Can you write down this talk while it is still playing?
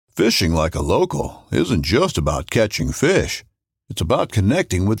Fishing like a local isn't just about catching fish. It's about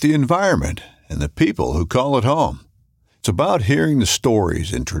connecting with the environment and the people who call it home. It's about hearing the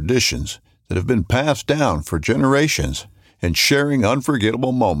stories and traditions that have been passed down for generations and sharing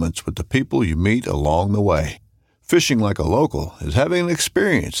unforgettable moments with the people you meet along the way. Fishing like a local is having an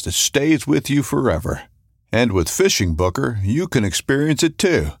experience that stays with you forever. And with Fishing Booker, you can experience it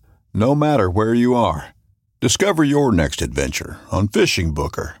too, no matter where you are. Discover your next adventure on Fishing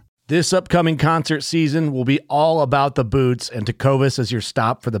Booker. This upcoming concert season will be all about the boots, and Tecovas is your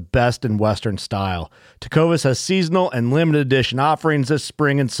stop for the best in Western style. Tecovas has seasonal and limited edition offerings this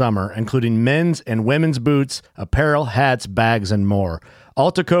spring and summer, including men's and women's boots, apparel, hats, bags, and more.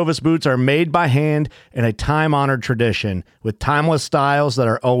 All Tecovas boots are made by hand in a time-honored tradition with timeless styles that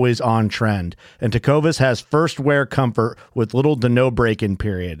are always on trend. And Tecovas has first wear comfort with little to no break-in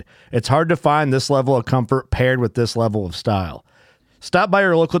period. It's hard to find this level of comfort paired with this level of style. Stop by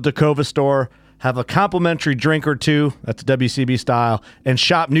your local Tecovas store, have a complimentary drink or two, that's WCB style, and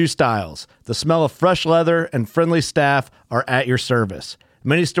shop new styles. The smell of fresh leather and friendly staff are at your service.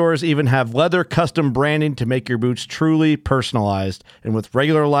 Many stores even have leather custom branding to make your boots truly personalized. And with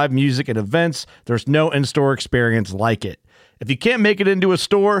regular live music and events, there's no in-store experience like it. If you can't make it into a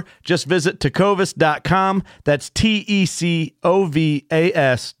store, just visit tecovas.com. That's TECOVAS.com.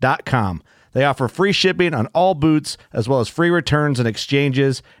 They offer free shipping on all boots, as well as free returns and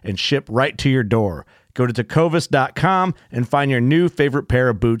exchanges, and ship right to your door. Go to tecovas.com and find your new favorite pair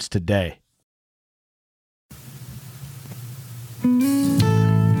of boots today.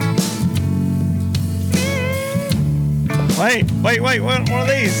 Wait, one of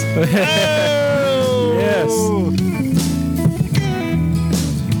these. Oh! Yes.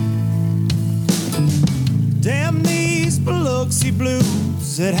 Damn these Biloxi blues.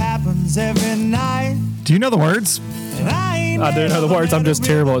 It happens every night. Do you know the words? I do know the words. I'm just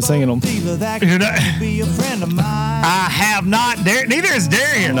terrible at singing them. You're not, I have not. Neither is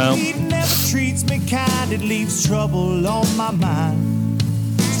Darian. No. He never treats me kind. It leaves trouble on my mind.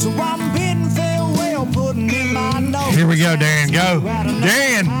 So I'm bidding farewell, putting in my notes. Here we go, Darian. Go.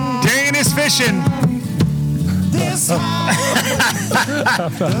 Darian is fishing.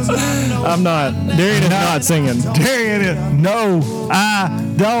 I'm not. Darian is not singing. Darian is. No, I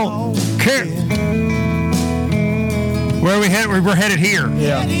don't care. Where are we headed? We're headed here.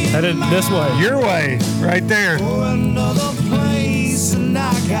 Yeah, headed this way. Your way, right there. For another place, and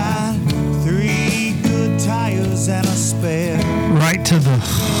I got 3 good tires and a spare. Right to the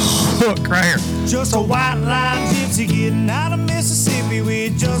hook, right here. Just a white line gypsy getting out of Mississippi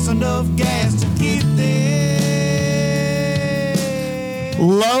with just enough gas to get there.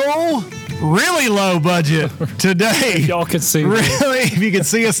 Low, really low budget today. Y'all can see. Really, if you can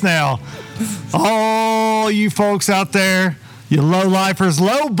see us now. All you folks out there, you low lifers,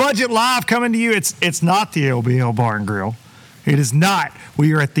 low budget live coming to you. It's not the LBL Bar and Grill. It is not.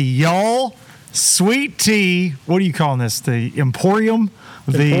 We are at the Y'all Sweet Tea. What are you calling this? The Emporium?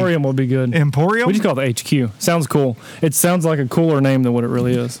 The Emporium would be good. Emporium? We just call it the HQ. Sounds cool. It sounds like a cooler name than what it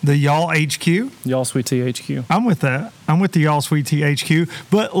really is. The Y'all HQ? Y'all Sweet Tea HQ. I'm with that. I'm with the Y'all Sweet Tea HQ.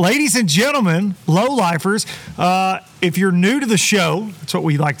 But ladies and gentlemen, low lifers, if you're new to the show, that's what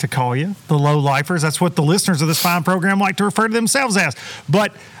we like to call you, the low lifers. That's what the listeners of this fine program like to refer to themselves as.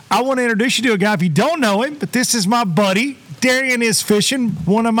 But I want to introduce you to a guy, if you don't know him, but this is my buddy, Darian is Fishing,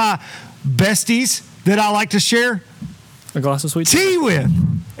 one of my besties that I like to share A glass of sweet tea. tea with.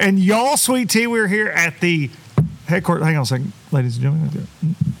 And Y'all Sweet Tea, we're here at the headquarters. Hang on a second, ladies and gentlemen.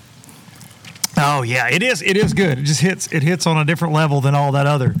 Oh yeah, it is good. It just hits on a different level than all that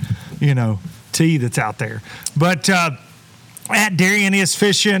other, tea that's out there. But at Darian is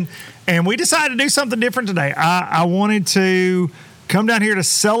Fishing, and we decided to do something different today. I wanted to come down here to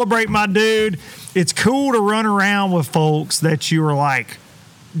celebrate my dude. It's cool to run around with folks that you are like,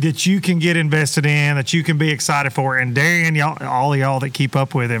 that you can get invested in, that you can be excited for. And Darian, all of y'all that keep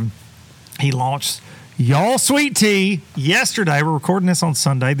up with him, he launched Y'all Sweet Tea yesterday. We're recording this on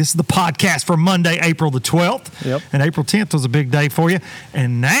Sunday. This is the podcast for Monday, April the 12th. Yep. And April 10th was a big day for you.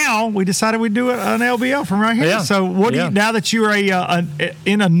 And now we decided we'd do an LBL from right here. Yeah. So what do you, now that you are in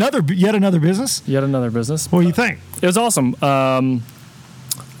yet another business? Yet another business. What do you think? It was awesome.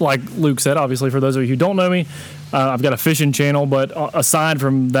 Like Luke said, obviously, for those of you who don't know me, I've got a fishing channel, but aside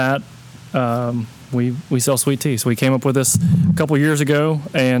from that, we sell sweet tea. So we came up with this a couple years ago,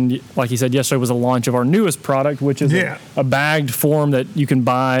 and like he said, yesterday was the launch of our newest product, which is a bagged form that you can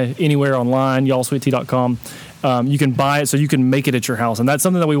buy anywhere online, y'allsweettea.com. You can buy it so you can make it at your house. And that's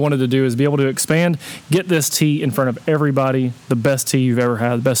something that we wanted to do, is be able to expand, get this tea in front of everybody, the best tea you've ever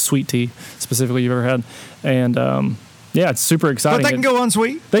had, the best sweet tea specifically you've ever had. And Yeah, it's super exciting. But they can go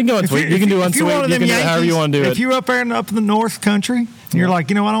unsweet. They can go unsweet. You can do unsweet. You can do it however you want to do it. If you're up in the North Country, and you're like,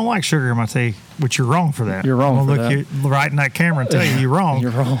 I don't like sugar in my tea, which you're wrong for that. You're wrong I'm for gonna look that. you right in that camera and tell you you're wrong.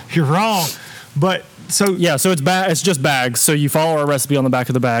 You're wrong. You're wrong. But so so it's just bags. So you follow our recipe on the back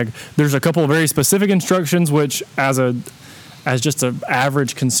of the bag. There's a couple of very specific instructions, which as just an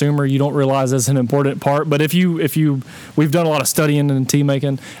average consumer, you don't realize is an important part. But we've done a lot of studying and tea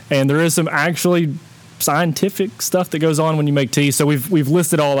making, and there is some actually scientific stuff that goes on when you make tea. So we've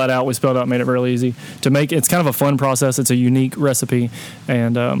listed all that out. We spelled out, made it really easy to make. It's kind of a fun process. It's a unique recipe,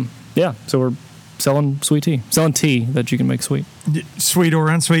 and so we're selling sweet tea, selling tea that you can make sweet, sweet or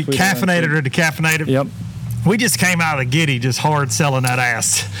unsweet, caffeinated or decaffeinated. Yep. We just came out of the giddy, just hard selling that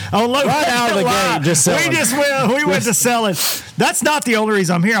ass. Oh, look, right out of the gate, just selling. We went to sell it. That's not the only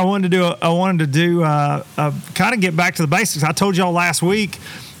reason I'm here. I wanted to do kind of get back to the basics. I told y'all last week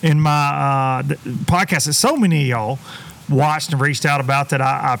in my podcast that so many of y'all watched and reached out about that.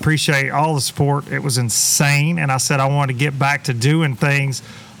 I appreciate all the support. It was insane, and I said I wanted to get back to doing things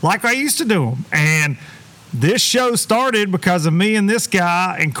like I used to do them. And this show started because of me and this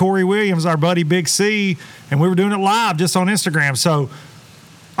guy and Corey Williams, our buddy Big C, and we were doing it live just on Instagram. So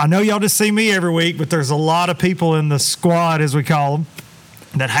I know y'all just see me every week, but there's a lot of people in the squad, as we call them,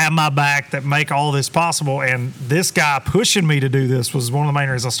 that have my back, that make all this possible. And this guy pushing me to do this was one of the main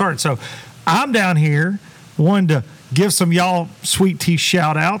reasons I started. So I'm down here wanting to give some y'all sweet tea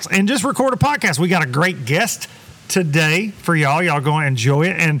shout outs and just record a podcast. We got a great guest today for y'all. Y'all going to enjoy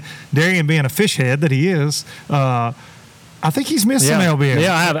it. And Darian, being a fish head that he is, I think he's missed some LBS.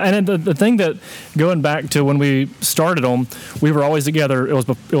 Yeah, I have. And the thing that, going back to when we started them, we were always together. It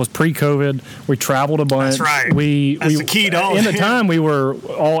was pre-COVID. We traveled a bunch. That's right. That's the key to all in the time, we were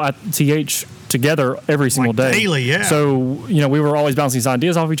all at TH together every single day. Daily, yeah. So, we were always bouncing these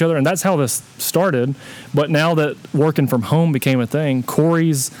ideas off each other, and that's how this started. But now that working from home became a thing,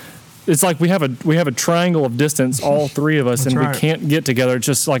 Corey's, it's like we have a triangle of distance, all three of us, and right. We can't get together. It's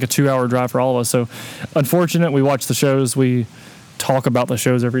just like a 2-hour drive for all of us. So, unfortunate, we watch the shows. We talk about the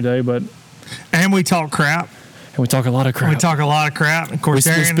shows every day, and we talk crap. And we talk a lot of crap. We talk a lot of crap. Of course,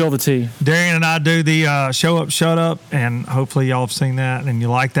 we spill the tea. Darian and I do the Show Up, Shut Up, and hopefully y'all have seen that and you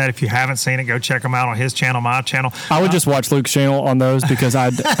like that. If you haven't seen it, go check them out on his channel, my channel. I would just watch Luke's channel on those because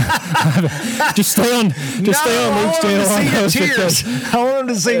just stay on Luke's channel on those. I want him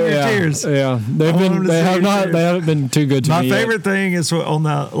to see your tears. Yeah, they haven't been too good to me. My favorite thing is on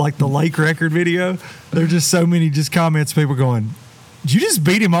the Lake Record video. There's just so many comments, people going, you just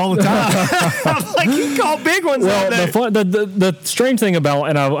beat him all the time. I'm like, you call big ones out there. The strange thing about,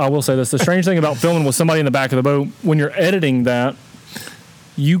 and I will say this, the strange thing about filming with somebody in the back of the boat, when you're editing that,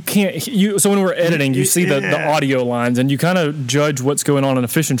 so when we're editing, you see the audio lines, and you kind of judge what's going on in a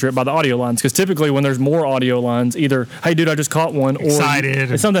fishing trip by the audio lines. Because typically when there's more audio lines, either, hey, dude, I just caught one, or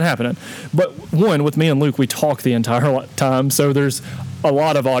it's something happening. But with me and Luke, we talk the entire time, so there's a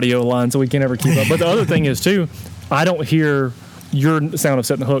lot of audio lines that we can't ever keep up. But the other thing is, too, I don't hear your sound of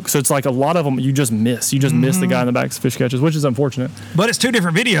setting the hook. So it's like a lot of them you just miss. You just miss the guy in the back of fish catches, which is unfortunate. But it's two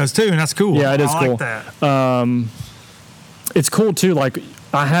different videos, too, and that's cool. Yeah, it is cool. I like that. It's cool, too. Like,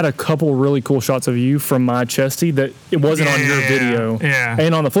 I had a couple really cool shots of you from my chesty that it wasn't on your video. Yeah.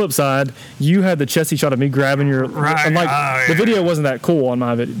 And on the flip side, you had the chesty shot of me grabbing your... Right. And the video wasn't that cool on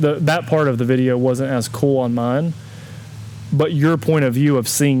my video. That part of the video wasn't as cool on mine. But your point of view of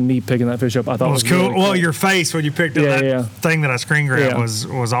seeing me picking that fish up, I thought was cool. Really cool. Well, your face when you picked up that thing that I screen grabbed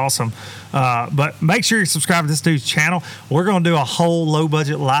was awesome. But make sure you subscribe to this dude's channel. We're going to do a whole low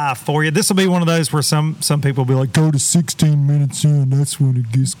budget live for you. This will be one of those where some people will be like, go to 16 minutes in. That's when it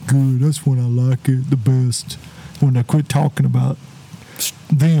gets good. That's when I like it the best. When they quit talking about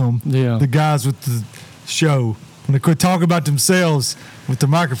them, the guys with the show. When they quit talking about themselves with the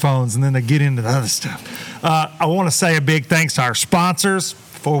microphones, and then they get into the other stuff. I want to say a big thanks to our sponsors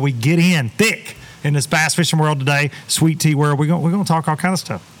before we get in thick in this bass fishing world today, Sweet Tea World. We're going to talk all kind of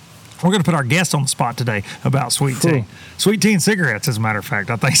stuff. We're going to put our guest on the spot today about sweet tea. Sweet tea and cigarettes, as a matter of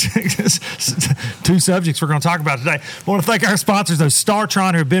fact. I think two subjects we're going to talk about today. I want to thank our sponsors, those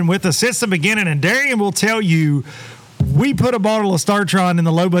StarTron, who have been with us since the beginning. And Darian will tell you, we put a bottle of StarTron in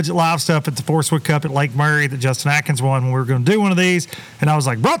the low-budget live stuff at the Forestwood Cup at Lake Murray that Justin Atkins won when we were going to do one of these. And I was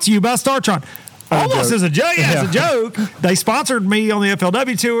like, brought to you by StarTron. Almost as a joke. As a joke. They sponsored me on the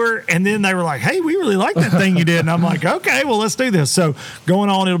FLW tour, and then they were like, hey, we really like that thing you did. And I'm like, okay, well, let's do this. So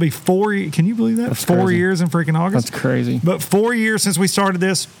going on, it'll be 4 years. Can you believe that? That's 4 crazy. Years in freaking August? That's crazy. But 4 years since we started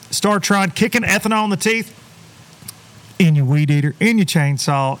this, StarTron kicking ethanol in the teeth. in your weed eater, in your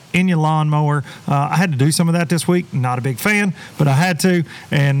chainsaw, in your lawnmower. I had to do some of that this week. Not a big fan, but I had to.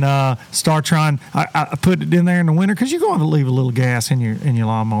 And StarTron, I put it in there in the winter because you're going to leave a little gas in your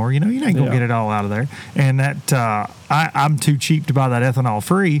lawnmower. You ain't going to get it all out of there. And that I'm too cheap to buy that ethanol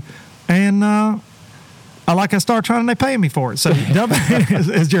free. And I like a StarTron, and they pay me for it. So,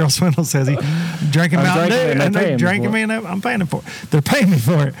 as Gerald Swindle says, he drinking Mountain Dew, and they're drinking me, and I'm paying them for it. They're paying me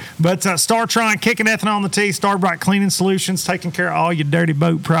for it. But StarTron, kicking ethanol on the tee, Starbright Cleaning Solutions, taking care of all your dirty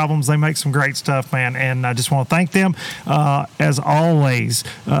boat problems. They make some great stuff, man, and I just want to thank them. As always,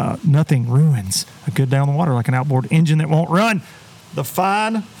 nothing ruins a good day on the water like an outboard engine that won't run. The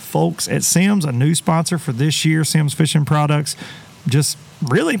fine folks at Simms, a new sponsor for this year, Simms Fishing Products, just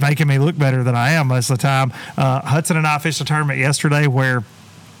really making me look better than I am most of the time. Hudson and I fished a tournament yesterday where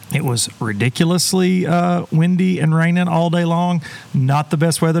it was ridiculously windy and raining all day long. Not the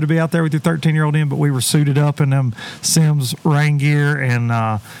best weather to be out there with your 13-year-old in, but we were suited up in them Simms rain gear, and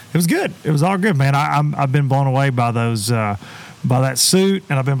it was good. It was all good, man. I've been blown away by those, by that suit,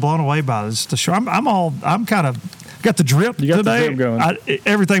 and I've been blown away by this. I'm kind of got the drip today. The drip going.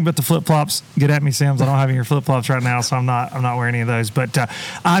 Everything but the flip flops. Get at me, Simms. I don't have any flip flops right now, so I'm not wearing any of those. But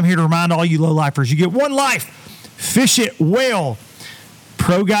I'm here to remind all you low lifers, you get one life. Fish it well.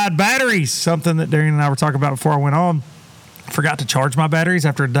 Pro Guide batteries, something that Darian and I were talking about before I went on. Forgot to charge my batteries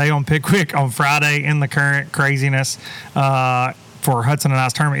after a day on Pickwick on Friday in the current craziness. For Hudson and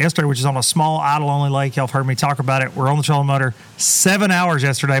I's tournament yesterday, which is on a small idle-only lake. Y'all have heard me talk about it. We're on the trolling motor. 7 hours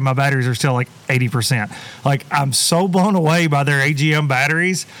yesterday. My batteries are still like 80%. Like, I'm so blown away by their AGM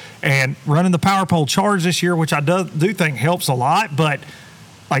batteries and running the Power Pole Charge this year, which I do think helps a lot. But,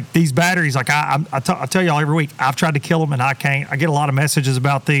 like, these batteries, like I tell y'all every week, I've tried to kill them and I can't. I get a lot of messages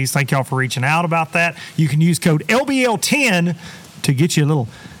about these. Thank y'all for reaching out about that. You can use code LBL10 to get you a little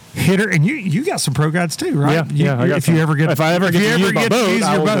hitter, and you got some Pro Guides too, right? Yeah. If I ever get to use my boat,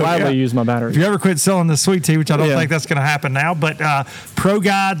 I will gladly use my battery. If you ever quit selling the Sweet Tea, which I don't think that's going to happen now, but Pro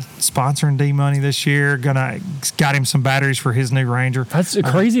Guide sponsoring D Money this year, got him some batteries for his new Ranger. That's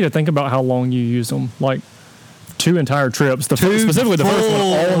crazy to think about how long you use them. Like 2 entire trips. Specifically the first one,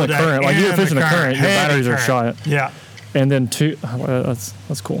 all in the current. Like you're fishing the current, your batteries are shot. Yeah, and then 2.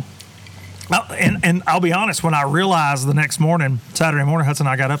 That's cool. And I'll be honest, when I realized the next morning, Saturday morning, Hudson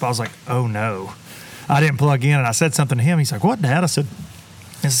and I got up, I was like, oh no, I didn't plug in. And I said something to him. He's like, what, Dad? I said,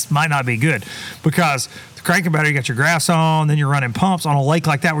 this might not be good because the cranking battery, you got your graphs on, then you're running pumps on a lake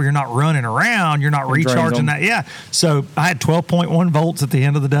like that where you're not running around, you're not recharging that. Yeah. So I had 12.1 volts at the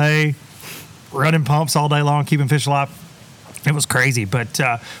end of the day, running pumps all day long, keeping fish alive. It was crazy, but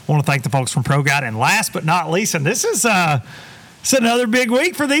want to thank the folks from Pro Guide. And last but not least, and this is it's another big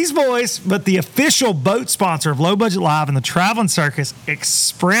week for these boys, but the official boat sponsor of Low Budget Live and the Traveling Circus,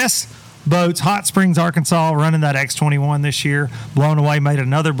 Express Boats, Hot Springs, Arkansas, running that X21 this year. Blown away, made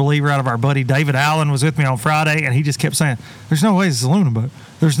another believer out of our buddy David Allen. Was with me on Friday, and he just kept saying, there's no way this is an aluminum boat.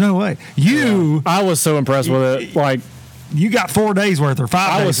 There's no way. I was so impressed with it. Like, you got 4 days worth or 5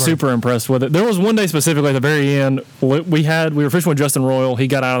 days worth. I was super impressed with it. There was one day specifically at the very end. We were fishing with Justin Royal. He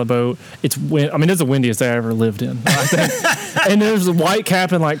got out of the boat. It's the windiest day I ever lived in, I think. And there's the white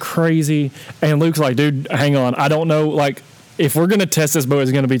capping like crazy. And Luke's like, dude, hang on. I don't know. Like, if we're going to test this boat,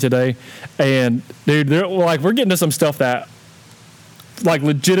 it's going to be today. And, dude, we're getting to some stuff that, like,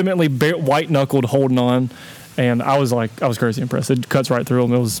 legitimately white knuckled holding on. And I was crazy impressed. It cuts right through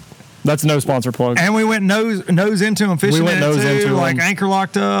them. That's no sponsor plug. And we went nose into them, fishing into them, like them. anchor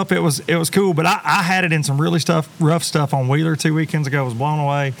locked up. It was cool. But I had it in some really rough stuff on Wheeler 2 weekends ago. I was blown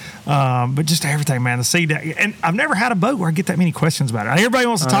away. But just everything, man. The sea deck. And I've never had a boat where I get that many questions about it. Everybody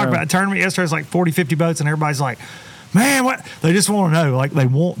wants to talk about it. Tournament yesterday was like 40, 50 boats, and everybody's like, man, what? They just want to know. Like, they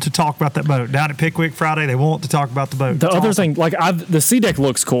want to talk about that boat. Down at Pickwick Friday, they want to talk about the boat. The other thing, like, the sea deck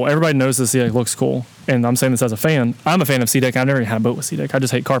looks cool. Everybody knows the sea deck looks cool. And I'm saying this as a fan. I'm a fan of sea deck. I've never even had a boat with sea deck. I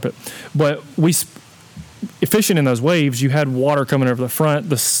just hate carpet. But fishing in those waves, you had water coming over the front.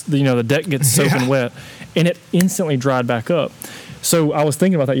 The deck gets soaking wet. And it instantly dried back up. So I was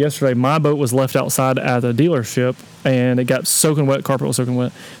thinking about that yesterday. My boat was left outside at the dealership, and it got soaking wet. Carpet was soaking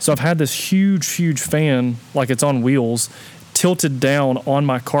wet. So I've had this huge, huge fan, like it's on wheels, tilted down on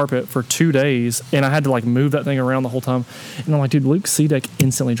my carpet for 2 days, and I had to, like, move that thing around the whole time. And I'm like, dude, Luke's sea deck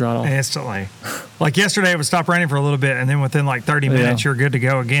instantly dried off. Instantly. Like yesterday, it would stop raining for a little bit, and then within like 30 minutes, you're good to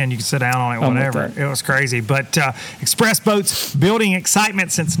go again. You can sit down on it, whatever. It was crazy. But Express Boats, building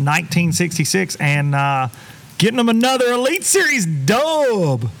excitement since 1966, and getting them another Elite Series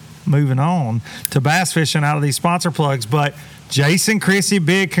dub. Moving on to bass fishing out of these sponsor plugs. But Jason Chrissy,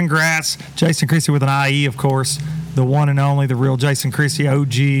 big congrats. Jason Chrissy with an IE, of course. The one and only, the real Jason Chrissy,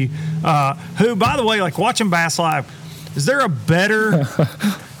 OG. Who, by the way, like watching Bass Live, Is there a better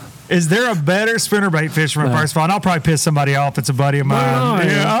spinnerbait fisherman? First of all, and I'll probably piss somebody off. It's a buddy of mine.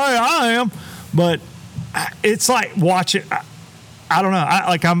 I am. But it's like watching. I don't know.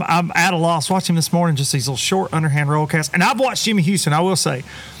 I'm at a loss watching this morning. Just these little short underhand roll casts. And I've watched Jimmy Houston. I will say,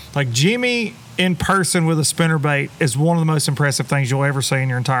 like Jimmy in person with a spinnerbait is one of the most impressive things you'll ever see in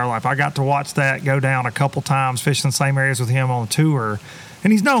your entire life. I got to watch that go down a couple times, fishing the same areas with him on the tour,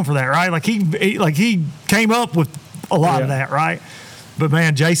 and he's known for that, right? Like he came up with a lot of that, right? But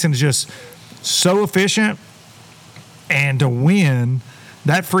man, Jason's just so efficient, and to win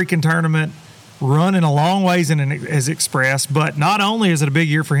that freaking tournament, running a long ways in his Express. But not only is it a big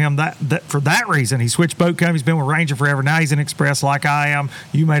year for him that for that reason, he switched boat companies, been with Ranger forever. Now he's in Express like I am.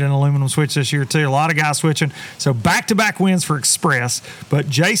 You made an aluminum switch this year too. A lot of guys switching. So back-to-back wins for Express. But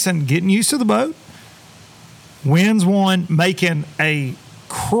Jason getting used to the boat, wins one, making a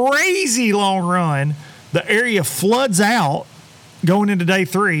crazy long run. The area floods out going into day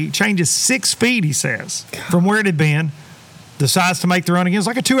 3, changes 6 feet, he says, from where it had been. Decides to make the run again. It's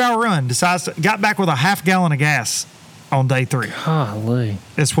like a 2-hour run. Got back with a half gallon of gas on day 3. Golly.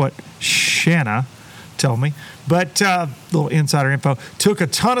 That's what Shanna told me. But little insider info. Took a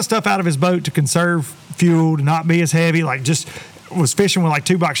ton of stuff out of his boat to conserve fuel, to not be as heavy. Like just was fishing with like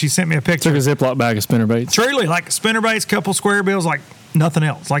 2 bucks. She sent me a picture. Took a Ziploc bag of spinnerbaits. Truly, like spinnerbaits, couple square bills, like nothing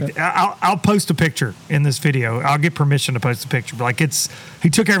else. Like I'll post a picture in this video. I'll get permission to post a picture. But like he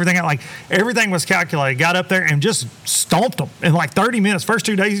took everything out. Like everything was calculated. Got up there and just stomped them in like 30 minutes. First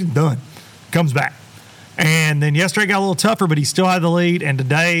 2 days, he's done. Comes back. And then yesterday got a little tougher, but he still had the lead. And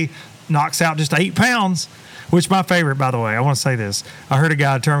today knocks out just 8 pounds, which my favorite, by the way. I want to say this. I heard a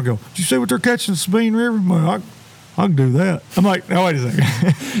guy at term go, "Did you see what they're catching in the Sabine River?" I'm like, I can do that. I'm like, no, wait a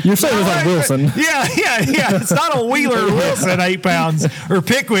second. You're saying it's like Wilson. Yeah. It's not a Wheeler Wilson 8 pounds or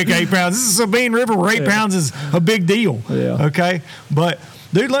Pickwick 8 pounds. This is Sabine River where 8 pounds is a big deal. Yeah. Okay. But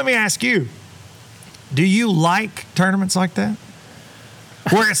dude, let me ask you, do you like tournaments like that?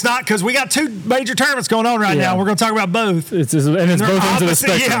 Where it's not, because we got 2 major tournaments going on right now. We're going to talk about both. It's both ends of the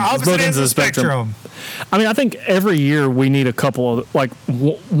spectrum. Yeah, opposite ends of the spectrum. I mean, I think every year we need a couple of, like,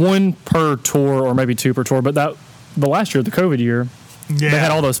 one per tour or maybe 2 per tour. But the last year, the COVID year, they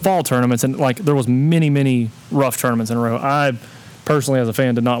had all those fall tournaments, and like there was many rough tournaments in a row. I personally, as a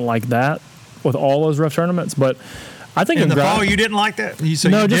fan, did not like that with all those rough tournaments. But I think in the fall you didn't like that.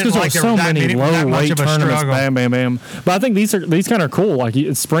 No, just because there were so many low weight tournaments. Bam. But I think these kind of cool. Like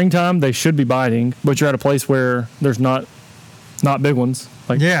it's springtime, they should be biting, but you're at a place where there's not big ones.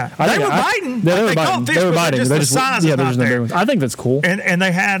 Like they were biting. They were biting. They just size there's no big ones. I think that's cool. And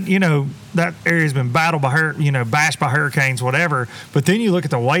they had, that area's been battled by bashed by hurricanes, whatever. But then you look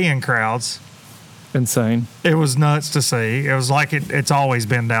at the weigh-in crowds. Insane. It was nuts to see. It was like it's always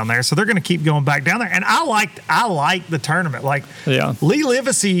been down there. So they're going to keep going back down there. And I like the tournament. Like Lee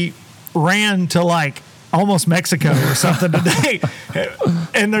Livesey ran to like almost Mexico or something today.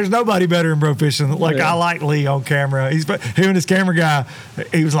 And there's nobody better in bro fishing. Like I like Lee on camera. Him and his camera guy,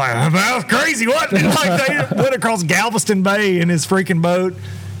 he was like, that was crazy. What? Like they went across Galveston Bay in his freaking boat.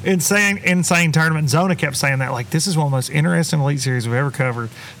 Insane tournament. Zona kept saying that, like, this is one of the most interesting Elite Series we've ever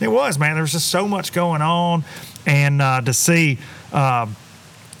covered. It was, man. There was just so much going on. And to see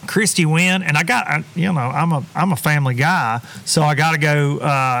Christy win, and I'm a family guy, so I got to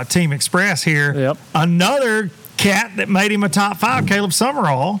go Team Express here. Yep. Another cat that made him a top 5, Caleb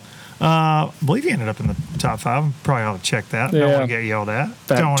Summerall. I believe he ended up in the top 5. Probably ought to check that. Don't want to get yelled at.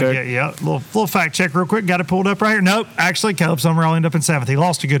 Don't want to get yelled. Little fact check real quick. Got it pulled up right here. Nope. Actually, Caleb Summerall ended up in 7th. He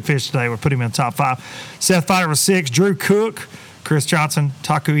lost a good fish today. We'll put him in the top 5. Seth Fighter was 6. Drew Cook, Chris Johnson,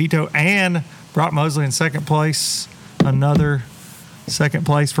 Taku Ito, and Brock Mosley in 2nd place. Another 2nd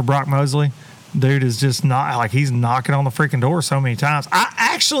place for Brock Mosley. Dude is just not like he's knocking on the freaking door so many times. I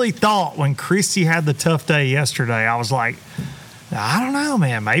actually thought when Christy had the tough day yesterday, I was like, I don't know,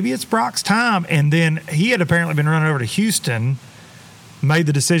 man. Maybe it's Brock's time. And then he had apparently been running over to Houston, made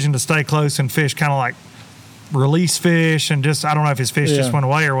the decision to stay close and fish kind of like release fish. And just, I don't know if his fish just went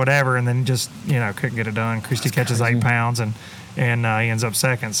away or whatever. And then just, couldn't get it done. Christy catches crazy. 8 pounds and he ends up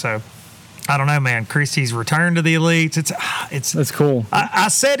 2nd. So I don't know, man. Christy's return to the elites. That's cool. I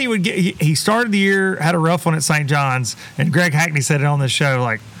said he would get, he started the year, had a rough one at St. John's. And Greg Hackney said it on this show,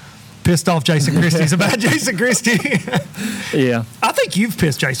 like, pissed off Jason Christie's about Jason Christie. Yeah. I think you've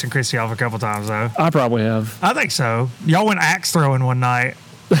pissed Jason Christie off a couple times, though. I probably have. I think so. Y'all went axe throwing one night.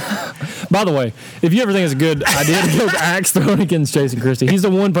 By the way, if you ever think it's a good idea to go axe throwing against Jason Christie, he's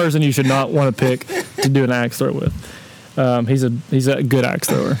the one person you should not want to pick to do an axe throw with. He's a good axe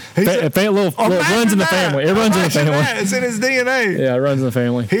thrower. It runs in the family. It runs in the family. It's in his DNA. Yeah, it runs in the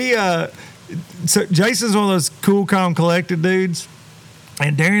family. so Jason's one of those cool, calm, collected dudes,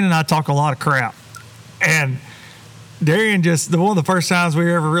 and Darian and I talk a lot of crap, and Darian one of the first times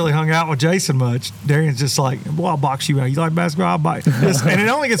we ever really hung out with Jason much, Darian's just like, well, I'll box you out. You like basketball? I'll box you. And it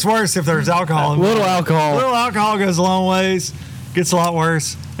only gets worse if there's alcohol. Little alcohol. Little alcohol goes a long ways. Gets a lot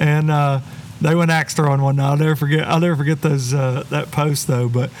worse. And they went axe throwing one night. I'll never forget those that post though.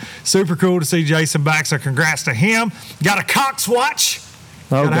 But super cool to see Jason back. So congrats to him. Got a Cox watch.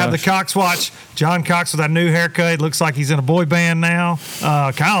 Gotta have the Cox watch. John Cox with that new haircut. Looks like he's in a boy band now.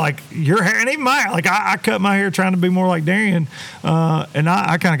 Kind of like your hair, and even my hair. Like I cut my hair trying to be more like Darian, and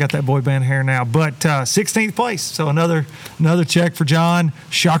I kind of got that boy band hair now. But 16th place, so another check for John.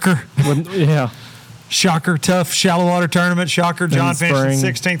 Shocker. Yeah. Shocker, tough shallow water tournament. Shocker, John finished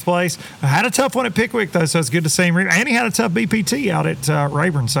in 16th place. Had a tough one at Pickwick though, so it's good to see him. And he had a tough BPT out at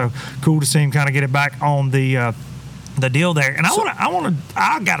Rayburn, so cool to see him kind of get it back on the deal there. And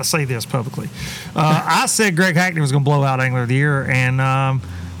I gotta say this publicly. I said Greg Hackney was gonna blow out Angler of the Year, and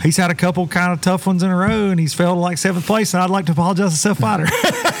he's had a couple kind of tough ones in a row, and he's failed to like 7th place, and I'd like to apologize to Seth Fighter.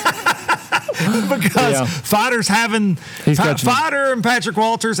 Because Fighter's having Fighter and Patrick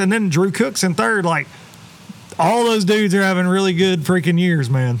Walters, and then Drew Cook's in 3rd. Like all those dudes are having really good freaking years,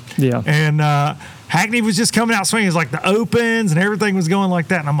 man. Yeah. And Hackney was just coming out swinging. It's like the opens and everything was going like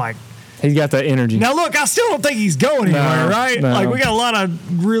that, and I'm like, he's got that energy. now, look, I still don't think he's going anywhere, right? No. Like, we got a lot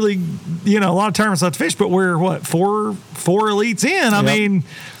of really, a lot of tournaments left to fish, but we're, four elites in? I mean,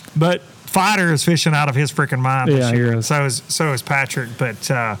 but Fighter is fishing out of his freaking mind this year. So is Patrick.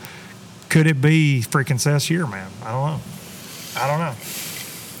 But could it be freaking Seth's year, man? I don't know.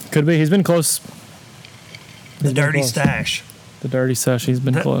 Could be. He's been close. The dirty stash. The dirty stash. He's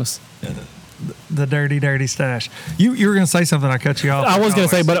been close. The dirty stash. You were going to say something. I cut you off. I was going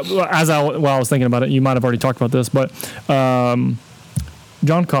to say, but while I was thinking about it, you might have already talked about this, but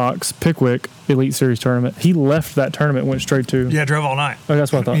John Cox, Pickwick Elite Series tournament, he left that tournament, went straight to. Yeah, drove all night. Oh,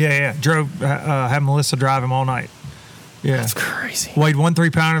 that's what I thought. Yeah. Drove, had Melissa drive him all night. Yeah. That's crazy. Weighed 1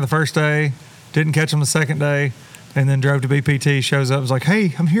 3-pounder the first day, didn't catch him the second day, and then drove to BPT, shows up, was like,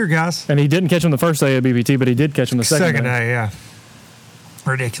 hey, I'm here, guys. And he didn't catch him the first day at BPT, but he did catch him the second day. Yeah.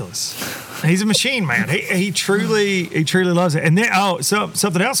 Ridiculous. He's a machine, man. He truly loves it. And then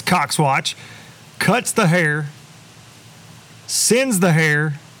something else. Cox watch cuts the hair, sends the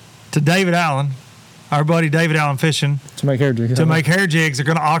hair to David Allen, our buddy David Allen Fishing, to make hair jigs. They're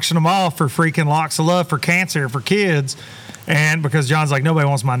going to auction them off for freaking locks of love for cancer for kids. And because John's like, nobody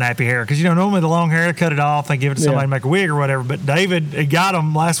wants my nappy hair. Because, normally the long hair, they cut it off, they give it to somebody to make a wig or whatever. But David, he got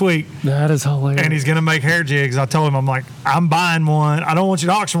them last week. That is hilarious. And he's going to make hair jigs. I told him, I'm like, I'm buying one. I don't want you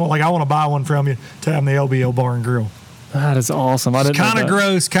to auction one. Like, I want to buy one from you to have in the LBO Bar and Grill. That is awesome. It's kind of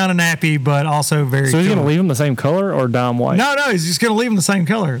gross, kind of nappy, but also very So he's going to leave them the same color or dye them white? No, he's just going to leave them the same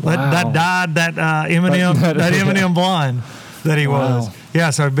color. Wow. That dyed, that Eminem blonde that he was. Yeah,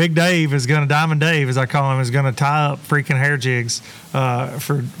 so Big Dave is going to, Diamond Dave, as I call him, is going to tie up freaking hair jigs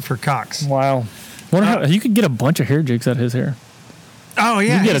for Cox. Wow. Wonder how you could get a bunch of hair jigs out of his hair. Oh,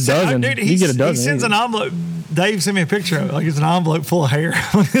 yeah. You get a dozen. Dude, you get a dozen. He sends an envelope. Dave sent me a picture of it. Like, it's an envelope full of hair.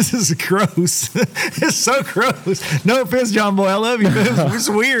 This is gross. It's so gross. No offense, John Boy. I love you, but it's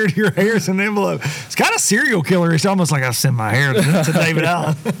weird. Your hair's in an envelope. It's kind of serial killer. It's almost like I send my hair to David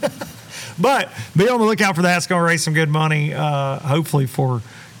Allen. But be on the lookout for that. It's going to raise some good money, hopefully for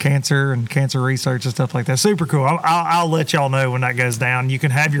cancer and cancer research and stuff like that. Super cool. I'll let y'all know when that goes down. You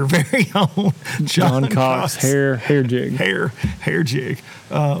can have your very own John Cox hair jig. Hair jig.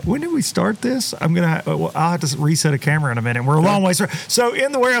 When did we start this? I'll have to reset a camera in a minute. We're a long way. So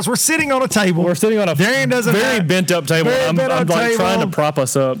in the warehouse, we're sitting on a table. We're sitting on a Darian doesn't very bent up table. I'm like trying to prop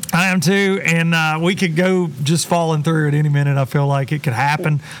us up. I am too, and we could go just falling through at any minute. I feel like it could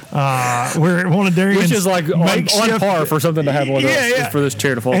happen. We're one of Darian's, which is like on par for something to have one of those for this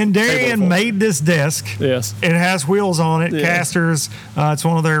chair to fall. And Darian made this desk. Yes. It has wheels on it, casters. It's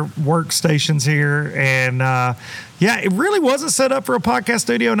one of their workstations here. And it really wasn't set up for a podcast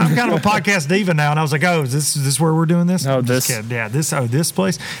studio. And I'm kind of a podcast diva now. And I was like, is this where we're doing this? No, this. Yeah, this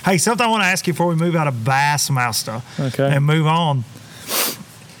place. Hey, something I want to ask you before we move out of Bassmaster and move on.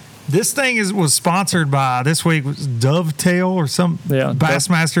 This thing was sponsored by, this week was Dovetail or some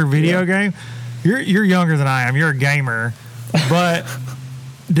Bassmaster video game. You're younger than I am. You're a gamer. But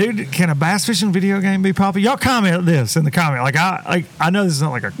dude, can a bass fishing video game be popular? Y'all comment this in the comment. Like I know this is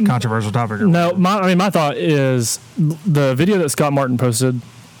not like a controversial topic. No, my thought is the video that Scott Martin posted.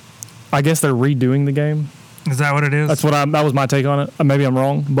 I guess they're redoing the game. Is that what it is? That was my take on it. Maybe I'm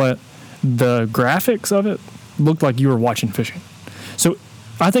wrong, but the graphics of it looked like you were watching fishing. So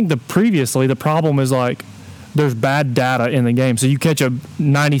I think the problem is like there's bad data in the game. So you catch a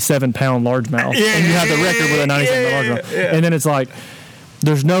 97-pound largemouth, and you have the record with a 97-pound largemouth, and then it's like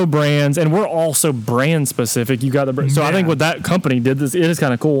there's no brands, and we're also brand specific. You got the brand. So I think what that company did, this it is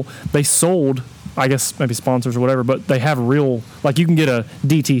kind of cool. They sold, I guess maybe sponsors or whatever, but they have real, like you can get a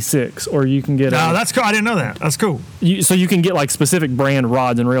DT6 or you can get that's cool. I didn't know that. That's cool. So you can get like specific brand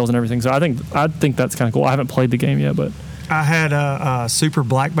rods and reels and everything. So I think that's kind of cool. I haven't played the game yet, but I had a Super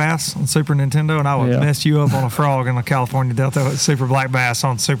Black Bass on Super Nintendo, and I would mess you up on a frog in the California Delta with Super Black Bass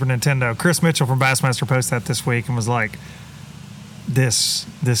on Super Nintendo. Chris Mitchell from Bassmaster posted that this week and was like, this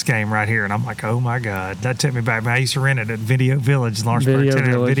game right here, and I'm like, oh my god, that took me back. I used to rent it at Video Village, Lawrenceburg,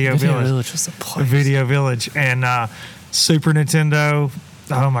 Video Village was the place. Video Village, and Super Nintendo.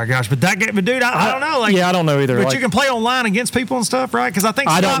 Oh my gosh! But that game, but dude, I don't know. Like, I don't know either. But like, you can play online against people and stuff, right? Because I think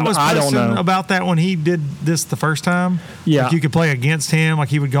Scott was posting about that when he did this the first time. Yeah, like you could play against him. Like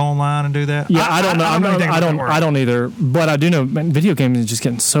he would go online and do that. Yeah, I don't know. I don't either. But I do know, man, video games is just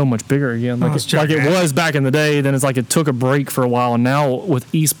getting so much bigger again. Like it was back in the day. Then it's like it took a break for a while, and now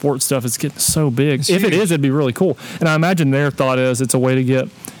with esports stuff, it's getting so big. If it is, it'd be really cool. And I imagine their thought is it's a way to get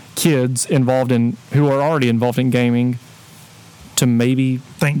kids involved in who are already involved in gaming to maybe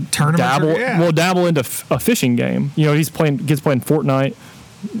think tournament dabble into a fishing game. You know, kids playing Fortnite.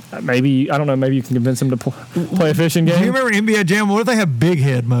 Maybe, I don't know, maybe you can convince him to play a fishing game. Do you remember NBA Jam? What if they have big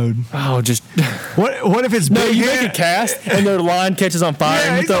head mode? Oh, just what if it's big you head? make a cast and their line catches on fire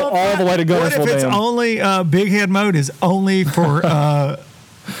and you throw all the way to Gunnersville Dam. What if it's only big head mode is only for owners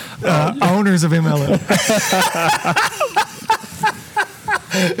of MLM?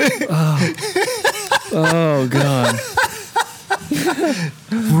 Oh God.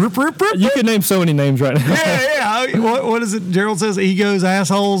 You can name so many names right now. Yeah. What is it? Gerald says egos,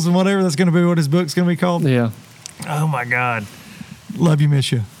 assholes, and whatever. That's going to be what his book's going to be called. Yeah. Oh my God. Love you,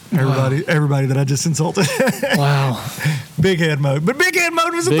 miss you. Everybody that I just insulted. Wow. Big head mode. But big head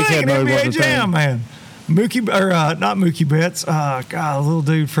mode was a thing in NBA Jam, man. Not Mookie Betts. God, a little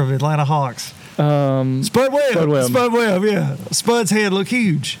dude from Atlanta Hawks. Spud Webb, yeah. Spud's head looked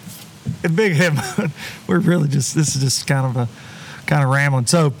huge. And big head mode. We're really this is just kind of rambling.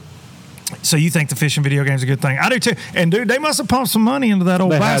 So you think the fishing video game is a good thing? I do too. And dude, they must have pumped some money into that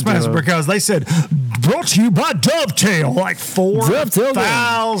old Bassmaster because they said brought to you by Dovetail like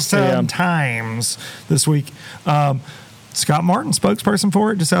 4,000 times this week. Scott Martin, spokesperson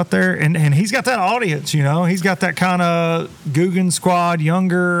for it, just out there, and he's got that audience, you know. He's got that kind of Guggen squad,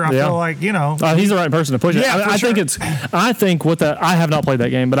 younger. I feel like, you know, he's the right person to push it. I think I have not played that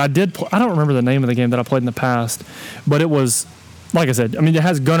game, but I did. I don't remember the name of the game that I played in the past, but it was, like I said, I mean, it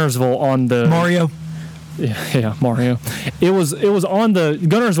has Gunnersville on the Mario. Yeah, Mario. It was on the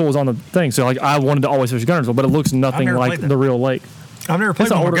Gunnersville was on the thing, so like I wanted to always fish Gunnersville, but it looks nothing like the real lake. I've never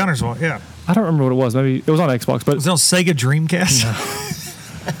played one with Gunnersville. Yeah. I don't remember what it was. Maybe it was on Xbox, but it was on Sega Dreamcast. No.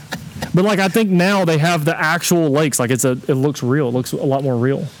 But like I think now they have the actual lakes. Like it looks real. It looks a lot more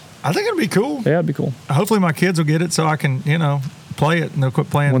real. I think it'd be cool. Yeah, it'd be cool. Hopefully my kids will get it so I can, play it and they'll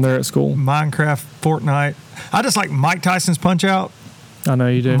quit playing when they're at school. Minecraft, Fortnite. I just like Mike Tyson's Punch Out. I know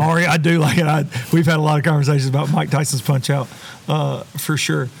you do. Mario, I do like it. We've had a lot of conversations about Mike Tyson's Punch Out for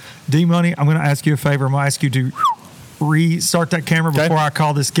sure. D-Money, I'm going to ask you a favor. I'm going to ask you to restart that camera before I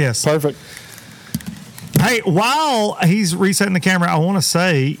call this guest. Perfect. Hey, while he's resetting the camera, I want to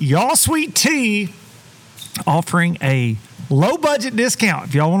say, Y'all Sweet Tea offering a low-budget discount.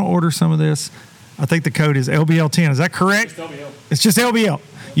 If y'all want to order some of this, I think the code is LBL10. Is that correct? Just LBL. It's just LBL.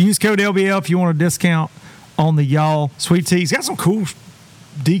 Use code LBL if you want a discount on the Y'all Sweet Tea. He's got some cool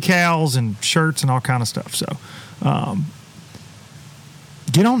decals and shirts and all kind of stuff. So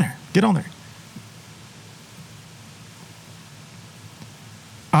get on there.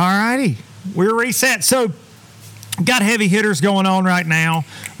 All righty. We're reset. So, got heavy hitters going on right now.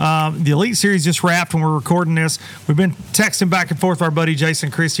 The Elite Series just wrapped when we're recording this. We've been texting back and forth with our buddy Jason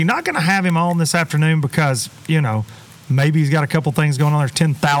Christie. Not going to have him on this afternoon because, maybe he's got a couple things going on. There's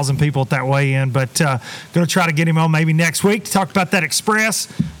 10,000 people at that weigh-in, but going to try to get him on maybe next week to talk about that Express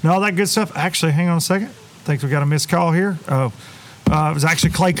and all that good stuff. Actually, hang on a second. I think we got a missed call here. It was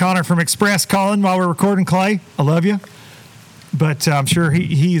actually Clay Connor from Express calling while we're recording. Clay, I love you. But I'm sure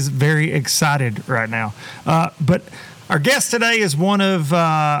he is very excited right now. But our guest today is one of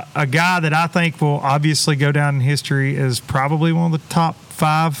a guy that I think will obviously go down in history as probably one of the top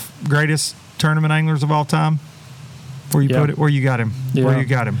 5 greatest tournament anglers of all time. Where you put it? Where you got him? Yeah. Where you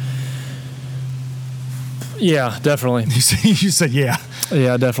got him? Yeah, definitely. You said yeah.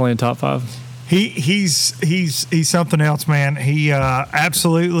 Yeah, definitely in top 5. He's something else, man. He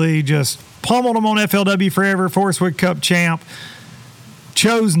absolutely just pummeled him on FLW forever. Forest Wood Cup champ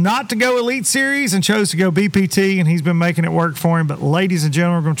chose not to go Elite Series and chose to go BPT, and he's been making it work for him. But ladies and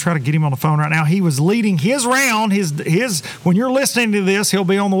gentlemen, we're going to try to get him on the phone right now. He was leading his round. His when you're listening to this, he'll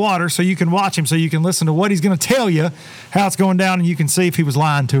be on the water, so you can watch him, so you can listen to what he's going to tell you, how it's going down, and you can see if he was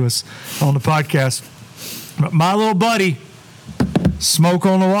lying to us on the podcast. But my little buddy, Smoke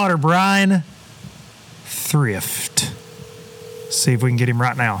on the Water, Brian Thrift. See if we can get him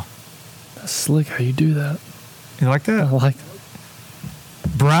right now. That's slick how you do that. You like that? I like that.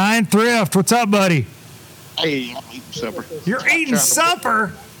 Brian Thrift, what's up, buddy? Hey, I'm eating supper. You're eating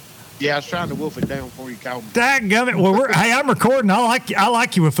supper? Yeah, I was trying to wolf it down before you called me. Dadgummit. Well, hey, I'm recording. I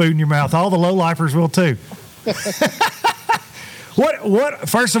like you with food in your mouth. All the low-lifers will, too. What?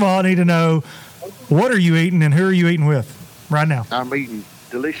 First of all, I need to know, what are you eating and who are you eating with right now? I'm eating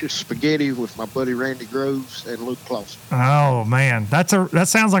delicious spaghetti with my buddy Randy Groves and Luke Clausen. Oh man, that